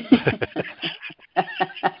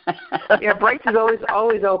 Yeah, Bryce is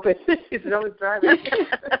always open. She's always driving.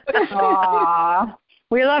 Aww.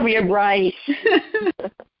 We love you, Bryce.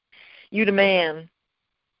 You the man.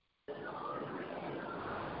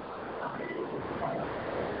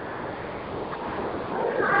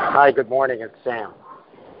 Hi, good morning. It's Sam.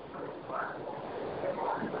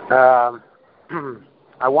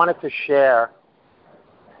 I wanted to share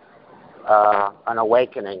an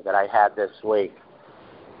awakening that I had this week.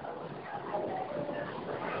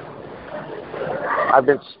 I've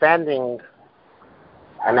been spending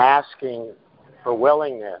and asking for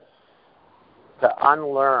willingness to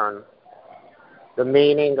unlearn the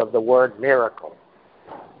meaning of the word miracle.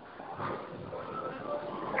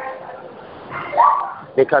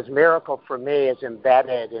 Because miracle for me is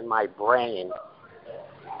embedded in my brain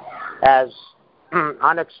as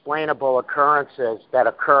unexplainable occurrences that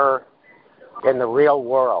occur in the real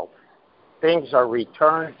world. Things are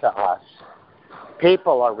returned to us.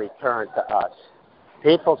 People are returned to us.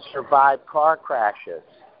 People survive car crashes.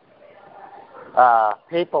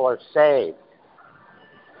 People are saved.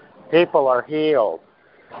 People are healed.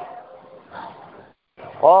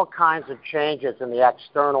 All kinds of changes in the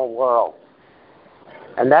external world.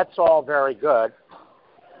 And that's all very good,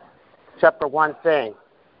 except for one thing.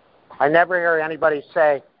 I never hear anybody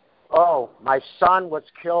say, oh, my son was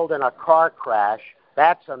killed in a car crash.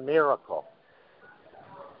 That's a miracle.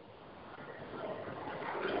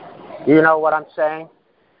 You know what I'm saying?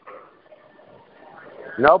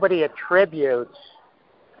 Nobody attributes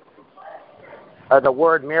the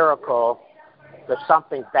word miracle to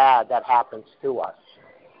something bad that happens to us.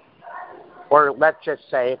 Or let's just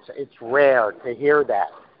say it's rare to hear that.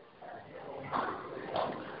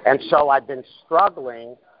 And so I've been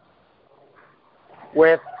struggling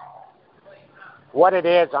with what it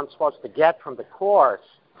is I'm supposed to get from the Course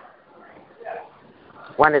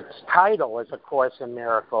when its title is A Course in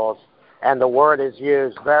Miracles and the word is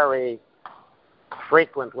used very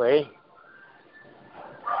frequently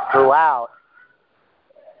throughout.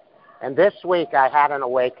 And this week I had an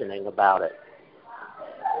awakening about it.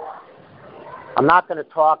 I'm not going to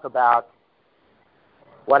talk about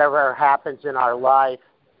whatever happens in our life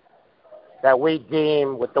that we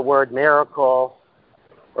deem with the word miracle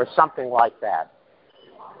or something like that.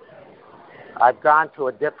 I've gone to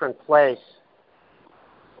a different place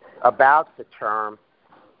about the term,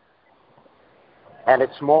 and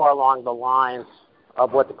it's more along the lines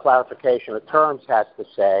of what the clarification of terms has to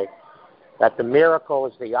say, that the miracle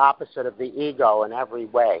is the opposite of the ego in every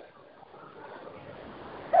way.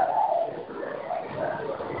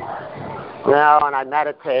 Now, and I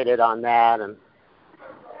meditated on that and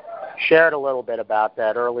shared a little bit about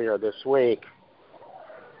that earlier this week.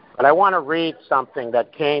 But I want to read something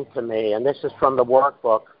that came to me, and this is from the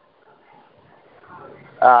workbook,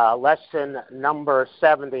 lesson number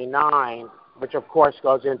 79, which of course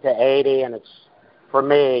goes into 80, and it's, for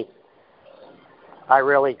me, I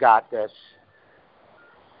really got this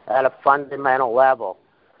at a fundamental level.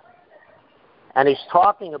 And he's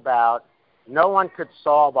talking about no one could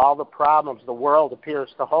solve all the problems the world appears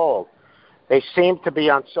to hold. They seem to be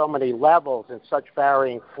on so many levels in such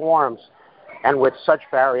varying forms and with such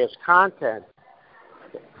various content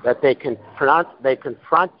that they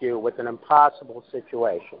confront you with an impossible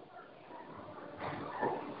situation.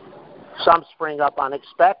 Some spring up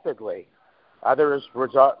unexpectedly. Others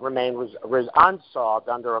remain unsolved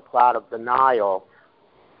under a cloud of denial,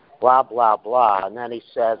 blah, blah, blah. And then he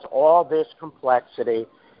says, all this complexity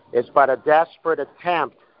is but a desperate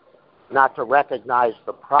attempt not to recognize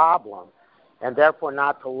the problem and therefore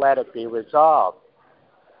not to let it be resolved.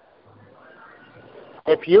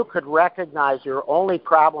 If you could recognize your only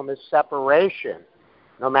problem is separation,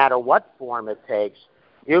 no matter what form it takes,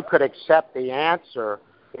 you could accept the answer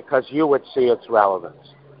because you would see its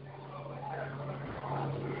relevance.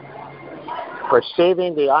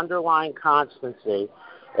 Perceiving the underlying constancy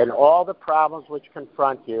in all the problems which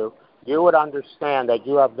confront you, you would understand that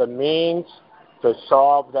you have the means to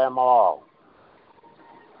solve them all.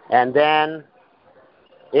 And then,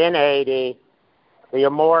 in 80, the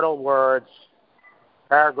immortal words,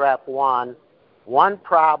 paragraph 1, one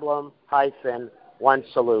problem hyphen one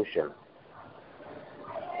solution.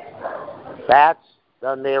 That's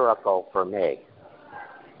the miracle for me.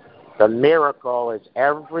 The miracle is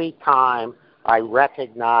every time I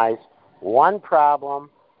recognize one problem,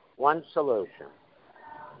 one solution.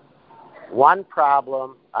 One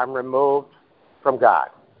problem, I'm removed from God.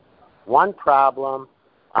 One problem,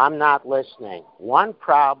 I'm not listening. One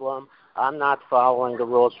problem, I'm not following the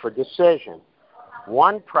rules for decision.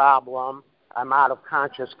 One problem, I'm out of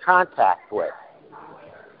conscious contact with.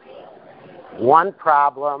 One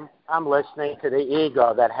problem, I'm listening to the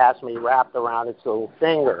ego that has me wrapped around its little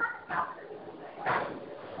finger.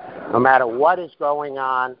 No matter what is going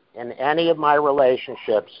on in any of my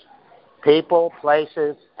relationships, people,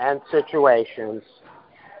 places, and situations,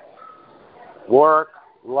 work,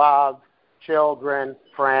 love, children,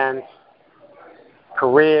 friends,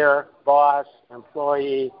 career, boss,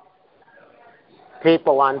 employee,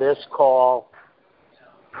 people on this call,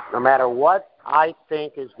 no matter what I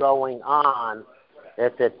think is going on,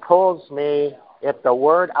 if it pulls me, if the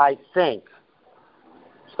word I think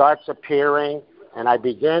starts appearing and I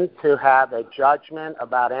begin to have a judgment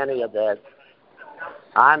about any of it,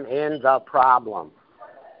 I'm in the problem.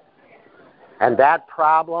 And that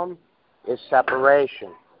problem is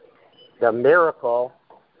separation. The miracle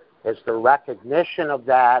is the recognition of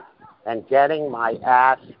that and getting my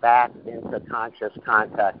ass back into conscious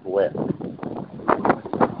contact with.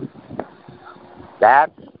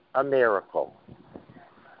 That's a miracle.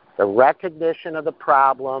 The recognition of the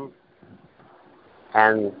problem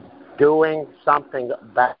and doing something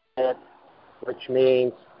about it, which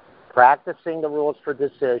means practicing the rules for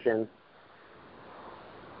decision,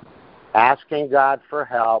 asking God for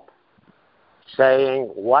help,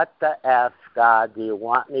 saying, what the F, God, do you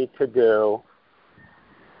want me to do?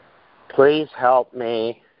 Please help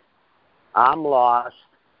me. I'm lost.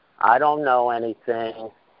 I don't know anything.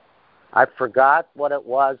 I forgot what it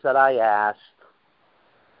was that I asked.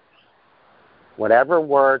 Whatever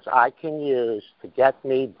words I can use to get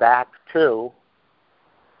me back to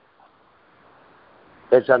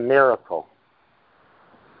is a miracle.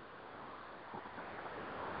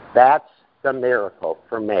 That's the miracle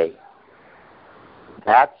for me.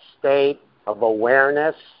 That state of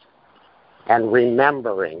awareness and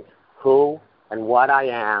remembering who and what I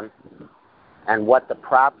am and what the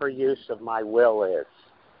proper use of my will is,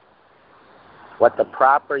 what the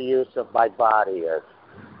proper use of my body is,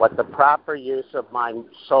 what the proper use of my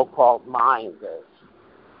so-called mind is.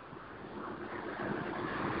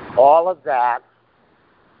 All of that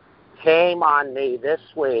came on me this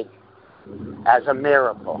week as a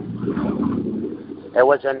miracle. It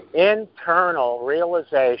was an internal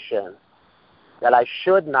realization that I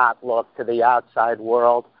should not look to the outside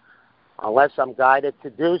world unless I'm guided to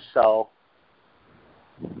do so,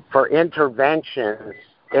 for interventions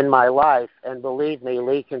in my life. And believe me,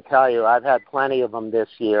 Lee can tell you, I've had plenty of them this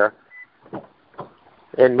year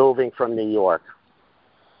in moving from New York.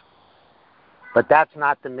 But that's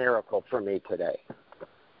not the miracle for me today.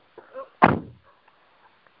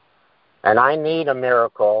 And I need a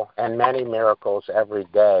miracle and many miracles every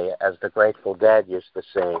day, as the Grateful Dead used to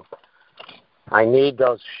sing. I need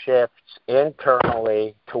those shifts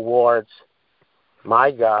internally towards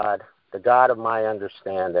my God, the God of my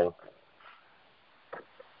understanding.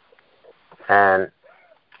 And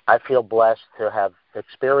I feel blessed to have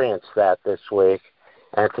experienced that this week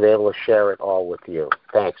and to be able to share it all with you.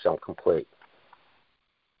 Thanks, I'm complete.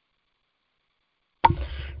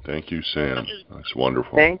 Thank you, Sam. That's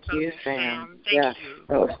wonderful. Thank you, Sam. Yes,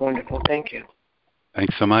 that was wonderful. Thank you.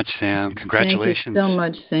 Thanks so much, Sam. Congratulations. Thank you so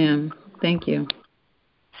much, Sam. Thank you.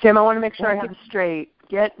 Sam, I want to make sure I have it straight.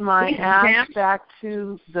 Get my ass back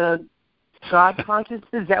to the God consciousness.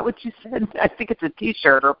 Is that what you said? I think it's a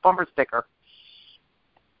T-shirt or a bumper sticker.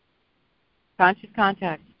 Conscious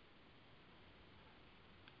contact.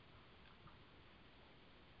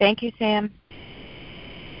 Thank you, Sam.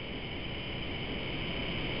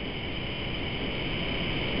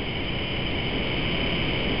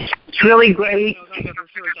 It's really great. I've never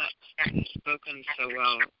heard that spoken so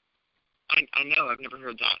well. I know I've never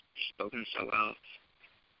heard that spoken so well.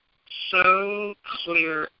 So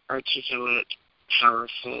clear, articulate,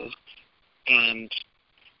 powerful, and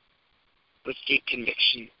with deep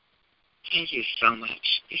conviction. Thank you so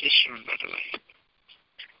much. This is Sharon, by the way.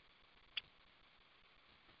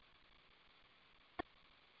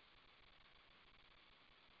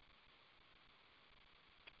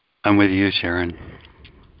 I'm with you, Sharon.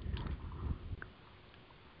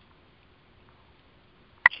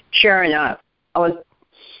 Sharon,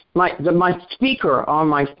 my speaker on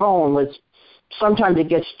my phone was, sometimes it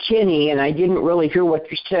gets tinny, and I didn't really hear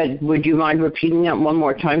what you said. Would you mind repeating that one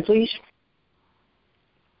more time, please?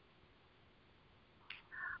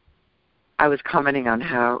 I was commenting on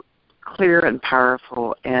how clear and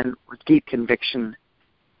powerful and with deep conviction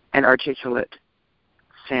and articulate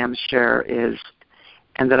Sam's share is,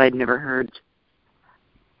 and that I'd never heard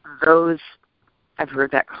those. I've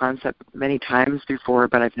heard that concept many times before,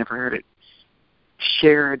 but I've never heard it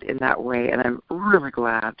shared in that way, and I'm really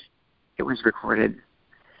glad it was recorded.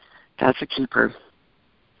 That's a keeper.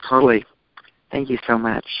 Totally. Thank you so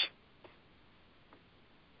much.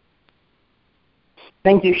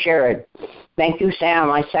 Thank you, Sharon. Thank you,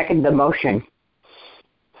 Sam. I second the motion.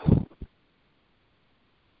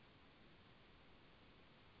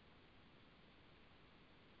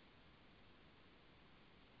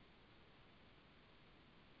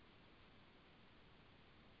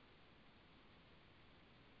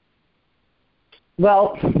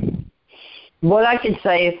 Well, what I can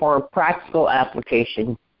say for practical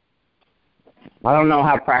application, I don't know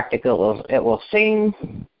how practical it will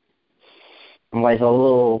seem. I was a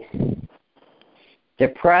little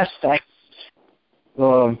depressed. Sam,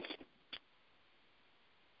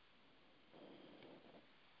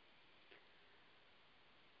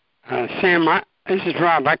 this is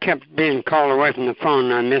Rob. I kept being called away from the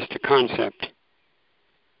phone, and I missed the concept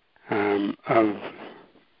of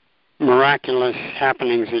miraculous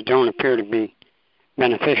happenings that don't appear to be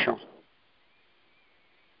beneficial.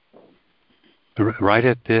 Right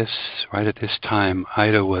at this time,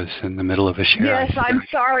 Ida was in the middle of a share. Yes, I'm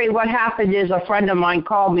sorry. What happened is a friend of mine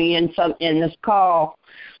called me, and this call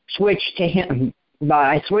switched to him, but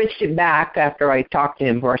I switched it back after I talked to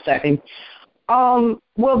him for a second.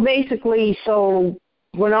 Well, basically, so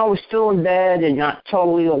when I was still in bed and not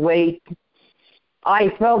totally awake, I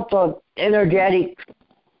felt the energetic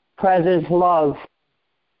presence, love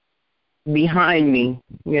behind me,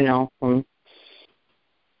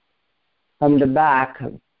 from the back.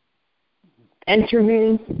 Enter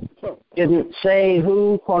me, didn't say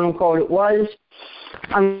who, quote unquote, it was.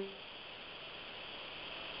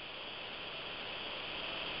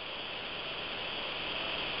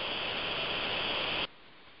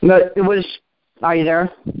 But it was, are you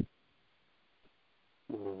there?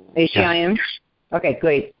 ACIM? Okay,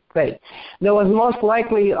 great. There was most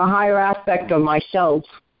likely a higher aspect of myself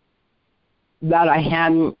that I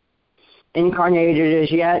hadn't incarnated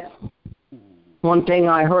as yet. One thing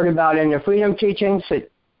I heard about in the freedom teachings,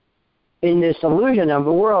 that in this illusion of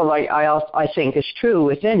the world, I think is true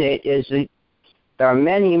within it, is that there are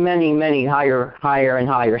many, many, many higher and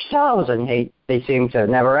higher selves, and they seem to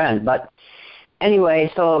never end. But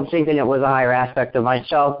anyway, so I'm thinking it was a higher aspect of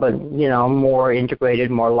myself, but, more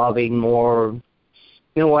integrated, more loving, more,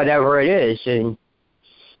 whatever it is.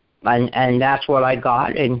 And that's what I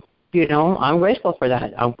got. And I'm grateful for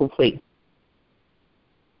that. I'm complete.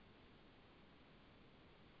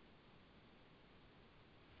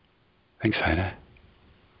 Thanks, Ida.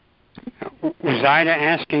 Was Ida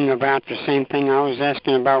asking about the same thing I was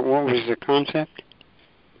asking about? What was the concept?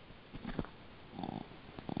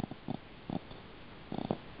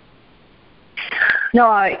 No,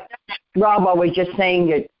 Rob, I was just saying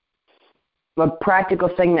that a practical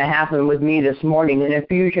thing that happened with me this morning, an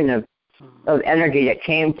infusion of energy that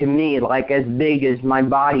came to me like as big as my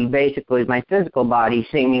body, basically, my physical body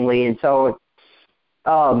seemingly, and so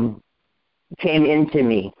came into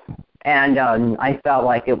me. And I felt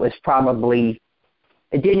like it was probably,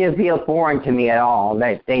 it didn't feel foreign to me at all.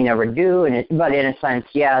 They never do, but in a sense,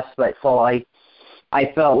 yes. But so I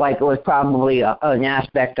felt like it was probably an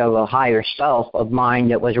aspect of a higher self of mine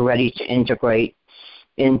that was ready to integrate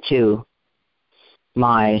into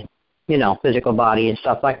my, physical body and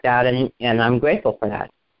stuff like that, and I'm grateful for that.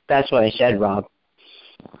 That's what I said, Rob.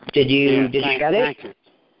 Did you get it? Thank you.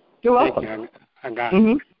 You're welcome. Thank you. I got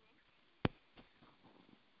it.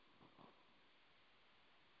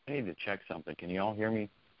 I need to check something. Can you all hear me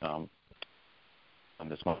on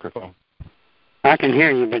this microphone? I can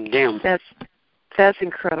hear you, but dim. That's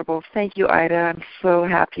incredible. Thank you, Ida. I'm so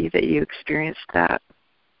happy that you experienced that.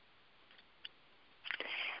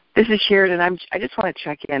 This is Sheridan. I just want to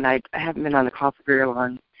check in. I haven't been on the call for very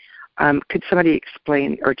long. Could somebody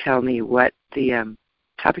explain or tell me what the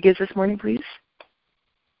topic is this morning, please?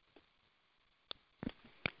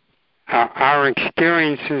 Our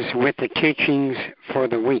experiences with the teachings for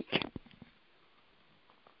the week.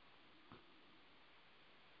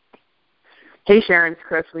 Hey, Sharon, it's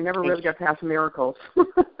Chris. We never really got past miracles.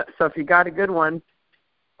 So if you got a good one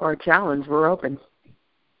or a challenge, we're open.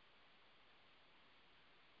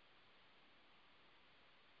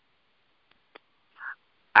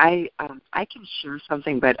 I can share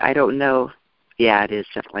something, but I don't know. Yeah, it is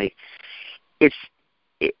definitely. It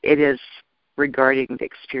is regarding the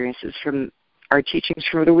experiences from our teachings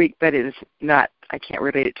for the week, but it is not. I can't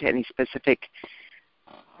relate it to any specific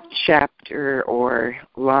chapter or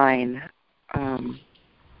line. Oh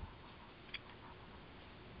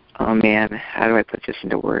man, how do I put this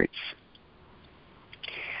into words?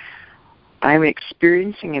 I'm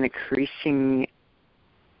experiencing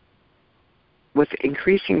with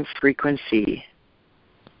increasing frequency,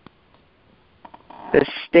 the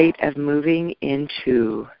state of moving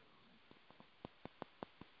into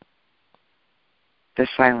the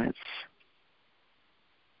silence.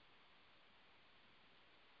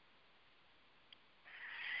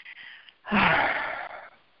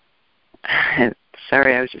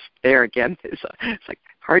 Sorry, I was just there again. It's like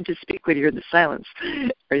hard to speak when you're in the silence,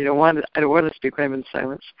 or I don't want to speak when I'm in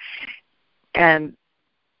silence. And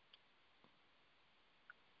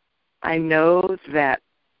I know that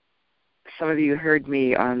some of you heard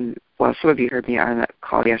me on a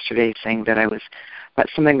call yesterday saying that I was about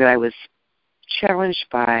something that I was challenged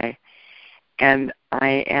by, and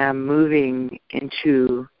I am moving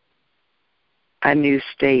into a new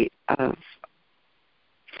state of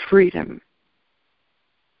freedom.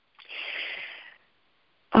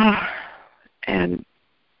 And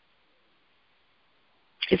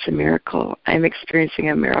it's a miracle. I'm experiencing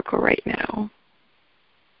a miracle right now.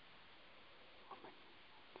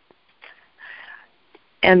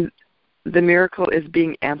 And the miracle is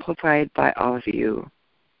being amplified by all of you.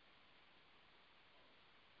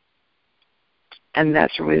 And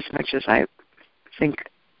that's really as much as I think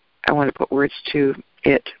I want to put words to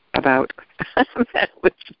it about. That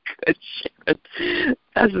was good, Sharon.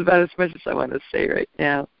 That's about as much as I want to say right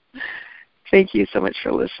now. Thank you so much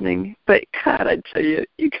for listening. But God, I tell you,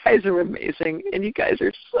 you guys are amazing, and you guys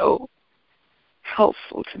are so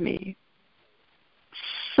helpful to me.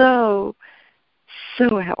 So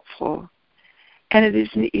helpful. And it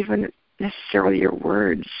isn't even necessarily your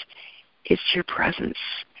words. It's your presence.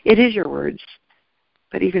 It is your words.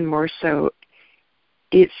 But even more so,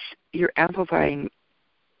 you're amplifying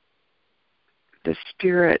the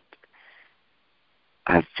spirit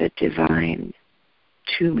of the divine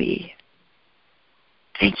to me.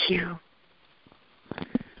 Thank you.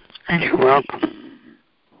 You're welcome.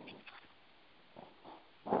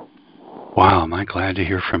 Wow, am I glad to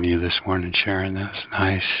hear from you this morning, Sharon. That was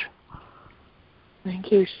nice. Thank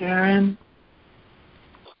you, Sharon.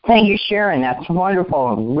 Thank you, Sharon. That's wonderful.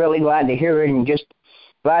 I'm really glad to hear it, and just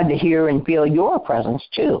glad to hear and feel your presence,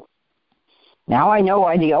 too. Now I know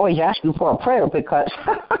why they always ask you for a prayer, because,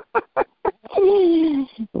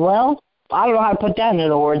 well, I don't know how to put that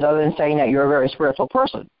into words other than saying that you're a very spiritual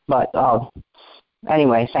person. But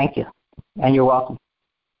anyway, thank you, and you're welcome.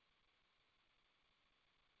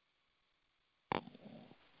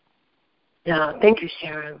 Yeah, thank you,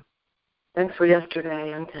 Sharon. Thanks for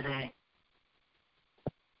yesterday and today.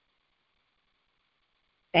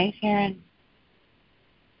 Thanks, Sharon.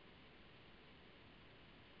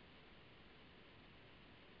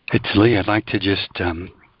 It's Lee. I'd like to just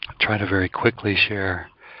try to very quickly share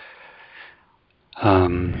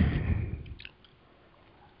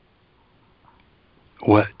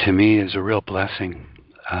what to me is a real blessing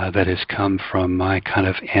that has come from my kind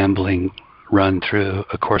of ambling run through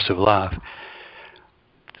A Course of Love.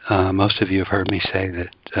 Most of you have heard me say that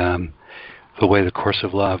the way the Course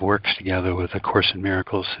of Love works together with A Course in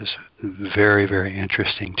Miracles is very, very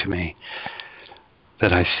interesting to me.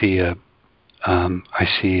 That I see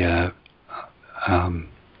a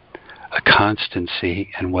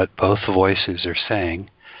constancy in what both voices are saying,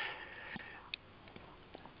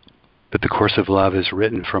 but the Course of Love is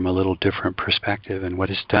written from a little different perspective, and what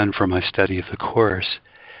is done for my study of the Course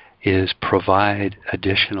is provide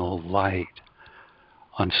additional light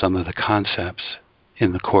on some of the concepts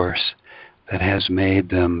in the Course that has made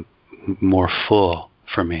them more full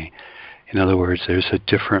for me. In other words, there's a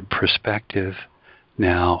different perspective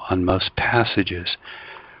now on most passages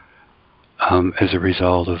as a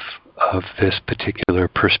result of this particular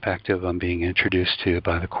perspective I'm being introduced to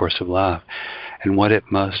by the Course of Love. And what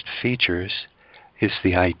it most features is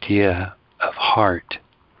the idea of heart,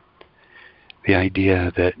 the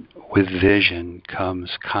idea that with vision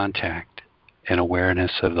comes contact and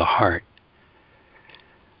awareness of the heart.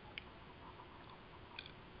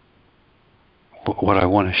 What I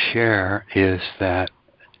want to share is that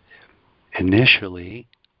initially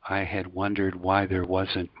I had wondered why there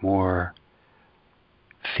wasn't more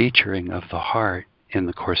featuring of the heart in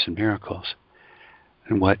the Course in Miracles.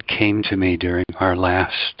 And what came to me during our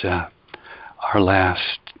last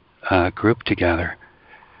group together,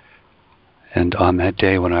 and on that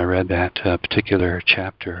day when I read that particular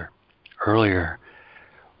chapter earlier,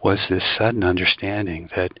 was this sudden understanding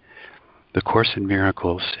that the Course in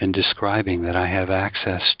Miracles, in describing that I have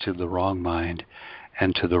access to the wrong mind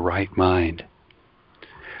and to the right mind,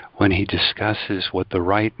 when he discusses what the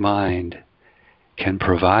right mind can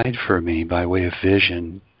provide for me by way of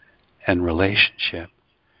vision and relationship,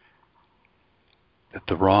 that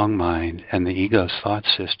the wrong mind and the ego's thought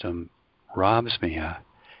system robs me of,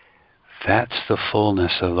 that's the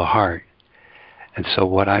fullness of the heart. And so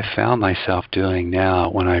what I found myself doing now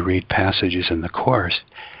when I read passages in the Course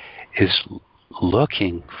is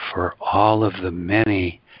looking for all of the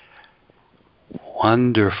many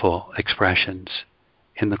wonderful expressions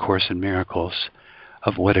in the Course in Miracles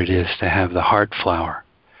of what it is to have the heart flower.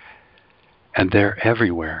 And they're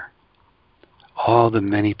everywhere. All the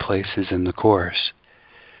many places in the Course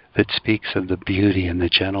that speaks of the beauty and the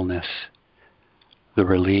gentleness, the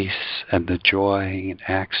release and the joy and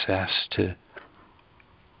access to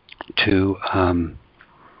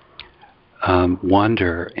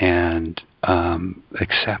wonder and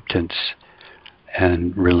acceptance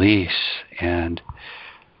and release, and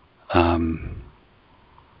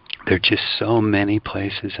there are just so many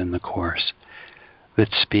places in the Course that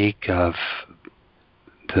speak of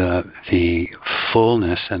the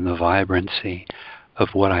fullness and the vibrancy of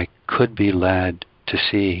what I could be led to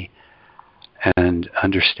see and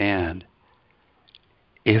understand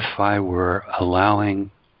if I were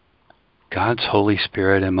allowing God's Holy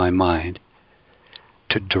Spirit in my mind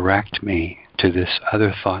to direct me to this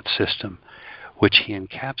other thought system, which he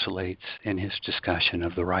encapsulates in his discussion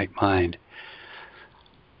of the right mind.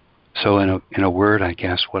 So in a word, I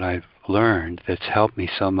guess, what I've learned that's helped me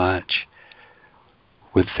so much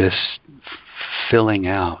with this filling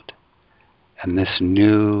out and this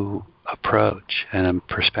new approach and a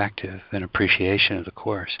perspective and appreciation of the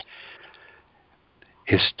Course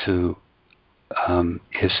is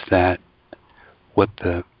that what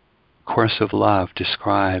the Course of Love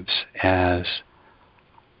describes as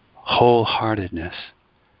wholeheartedness,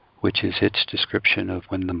 which is its description of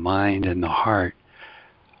when the mind and the heart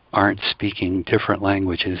aren't speaking different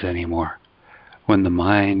languages anymore, when the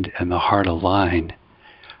mind and the heart align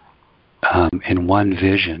in one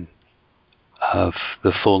vision of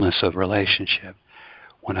the fullness of relationship.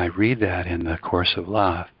 When I read that in the Course of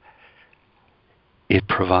Love, it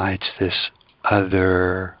provides this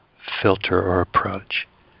other filter or approach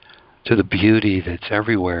to the beauty that's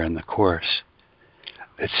everywhere in the Course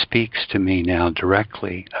that speaks to me now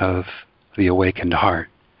directly of the awakened heart.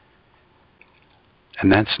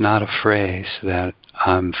 And that's not a phrase that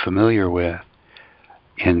I'm familiar with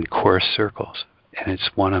in Course circles, and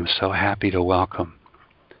it's one I'm so happy to welcome.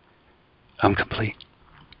 I'm complete.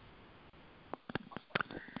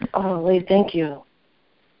 Oh, Lee, thank you.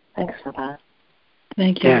 Thanks for that.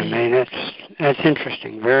 Thank you. Yeah, May, that's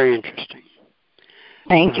interesting. Very interesting.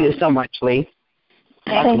 Thank you so much, Lee.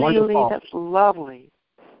 That's Thank wonderful. you, Lee. That's lovely.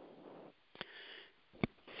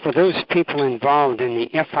 For those people involved in the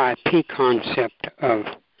FIP concept of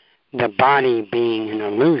the body being an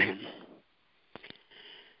illusion,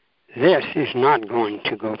 this is not going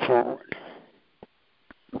to go forward.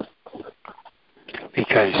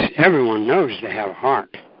 Because everyone knows they have a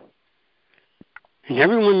heart. And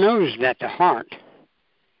everyone knows that the heart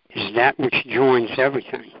is that which joins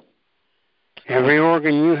everything. Every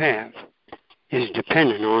organ you have is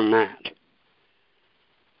dependent on that.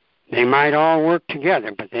 They might all work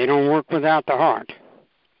together, but they don't work without the heart.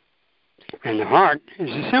 And the heart is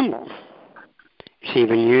a symbol. It's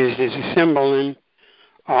even used as a symbol in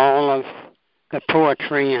all of the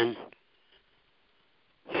poetry and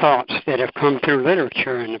thoughts that have come through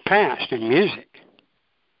literature in the past and music.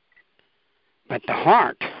 But the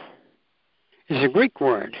heart is a Greek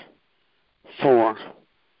word for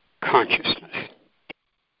consciousness.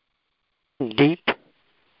 Deep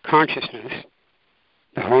consciousness,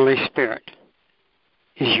 the Holy Spirit,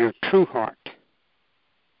 is your true heart.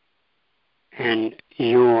 And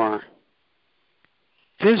your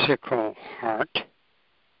physical heart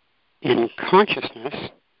in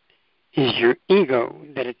consciousness is your ego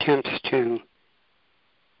that attempts to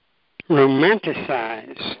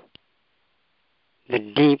romanticize the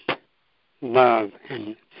deep love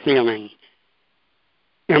and feeling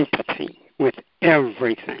empathy with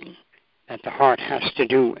everything that the heart has to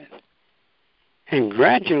do with. And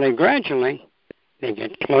gradually, they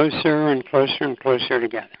get closer and closer and closer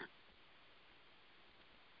together.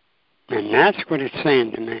 And that's what it's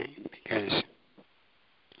saying to me, because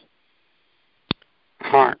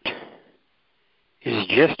heart is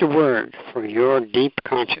just a word for your deep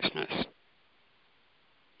consciousness,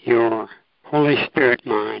 your Holy Spirit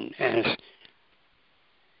mind, as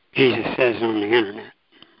Jesus says on the internet.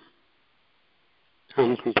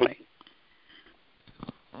 I'm complete.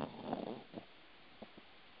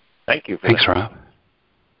 Thank you for Thanks, that. Rob.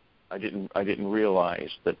 I didn't realize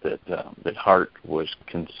that heart was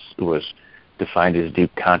defined as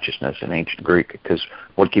deep consciousness in ancient Greek, because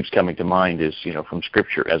what keeps coming to mind is, from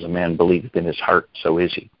Scripture, as a man believeth in his heart, so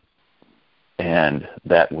is he. And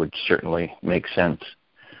that would certainly make sense,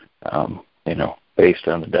 based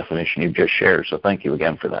on the definition you just shared. So thank you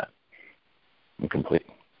again for that. I'm complete.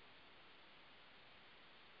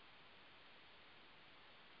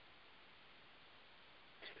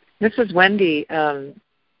 This is Wendy.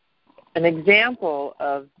 An example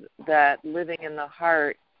of that living in the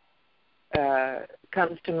heart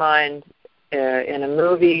comes to mind in a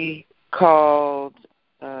movie called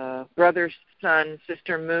Brother, Sun,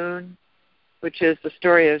 Sister, Moon, which is the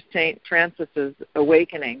story of St. Francis's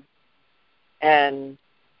awakening. And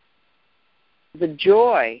the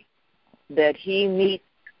joy that he meets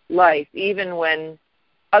life, even when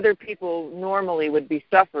other people normally would be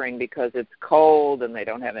suffering because it's cold and they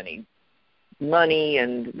don't have any money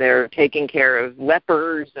and they're taking care of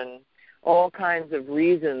lepers and all kinds of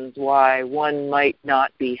reasons why one might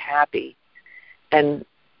not be happy. And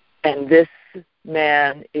this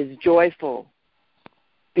man is joyful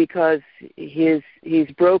because he's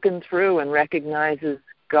broken through and recognizes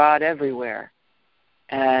God everywhere.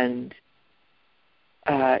 And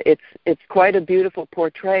it's quite a beautiful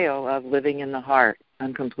portrayal of living in the heart.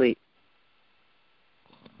 I'm complete.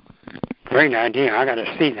 Great idea. I got to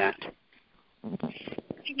see that. Thank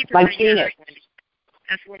you for bringing that up, Wendy.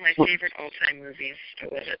 That's one of my favorite all-time movies. I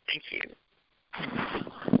love it. Thank you.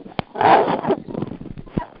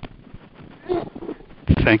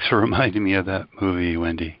 Thanks for reminding me of that movie,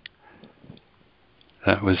 Wendy.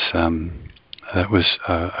 That was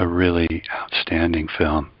a really outstanding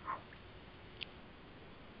film.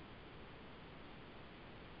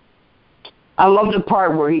 I love the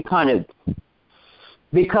part where he kind of,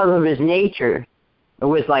 because of his nature, it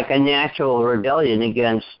was like a natural rebellion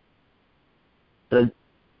against the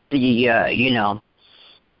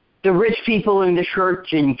rich people in the church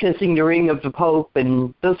and kissing the ring of the Pope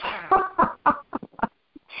and this,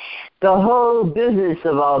 the whole business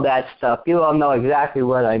of all that stuff. You all know exactly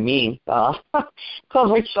what I mean,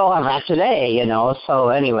 because we still have that today, So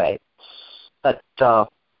anyway, but I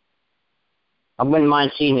wouldn't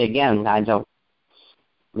mind seeing it again. I don't.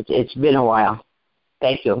 It's been a while.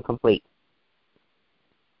 Thank you. I'm complete.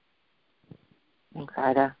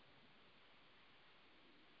 Okay.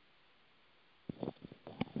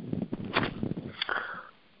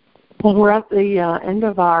 Well, we're at the end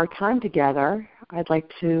of our time together. I'd like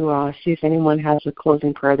to see if anyone has a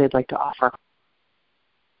closing prayer they'd like to offer.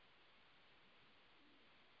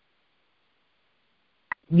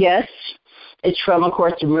 Yes, it's from A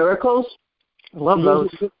Course in Miracles. I love those.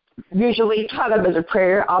 usually taught of as a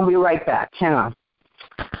prayer. I'll be right back. Hang on.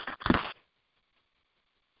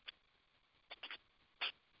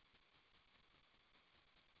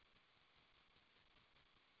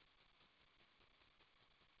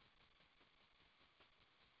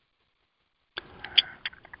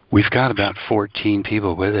 We've got about 14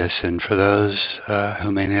 people with us, and for those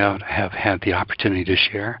who may not have had the opportunity to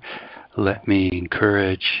share, let me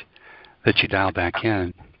encourage that you dial back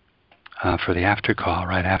in for the after call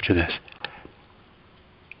right after this.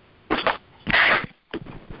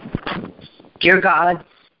 Dear God,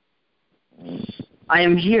 I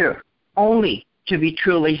am here only to be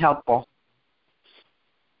truly helpful.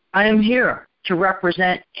 I am here to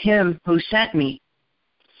represent Him who sent me.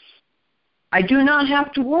 I do not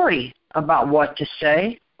have to worry about what to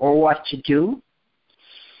say or what to do,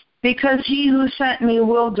 because He who sent me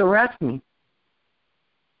will direct me.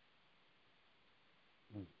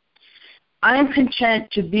 I am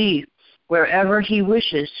content to be wherever He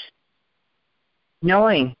wishes,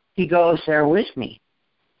 knowing He goes there with me.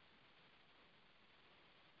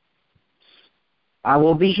 I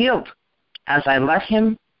will be healed as I let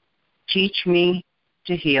Him teach me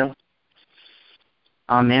to heal.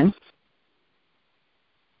 Amen.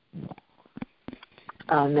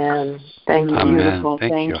 Amen. Thank you. Amen. Beautiful.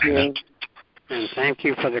 Thank you. And thank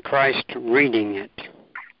you for the Christ reading it.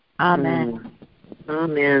 Amen.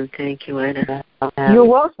 Amen. Thank you, Ida. You're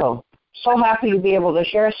welcome. So happy to be able to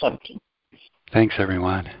share something. Thanks,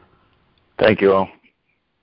 everyone. Thank you all.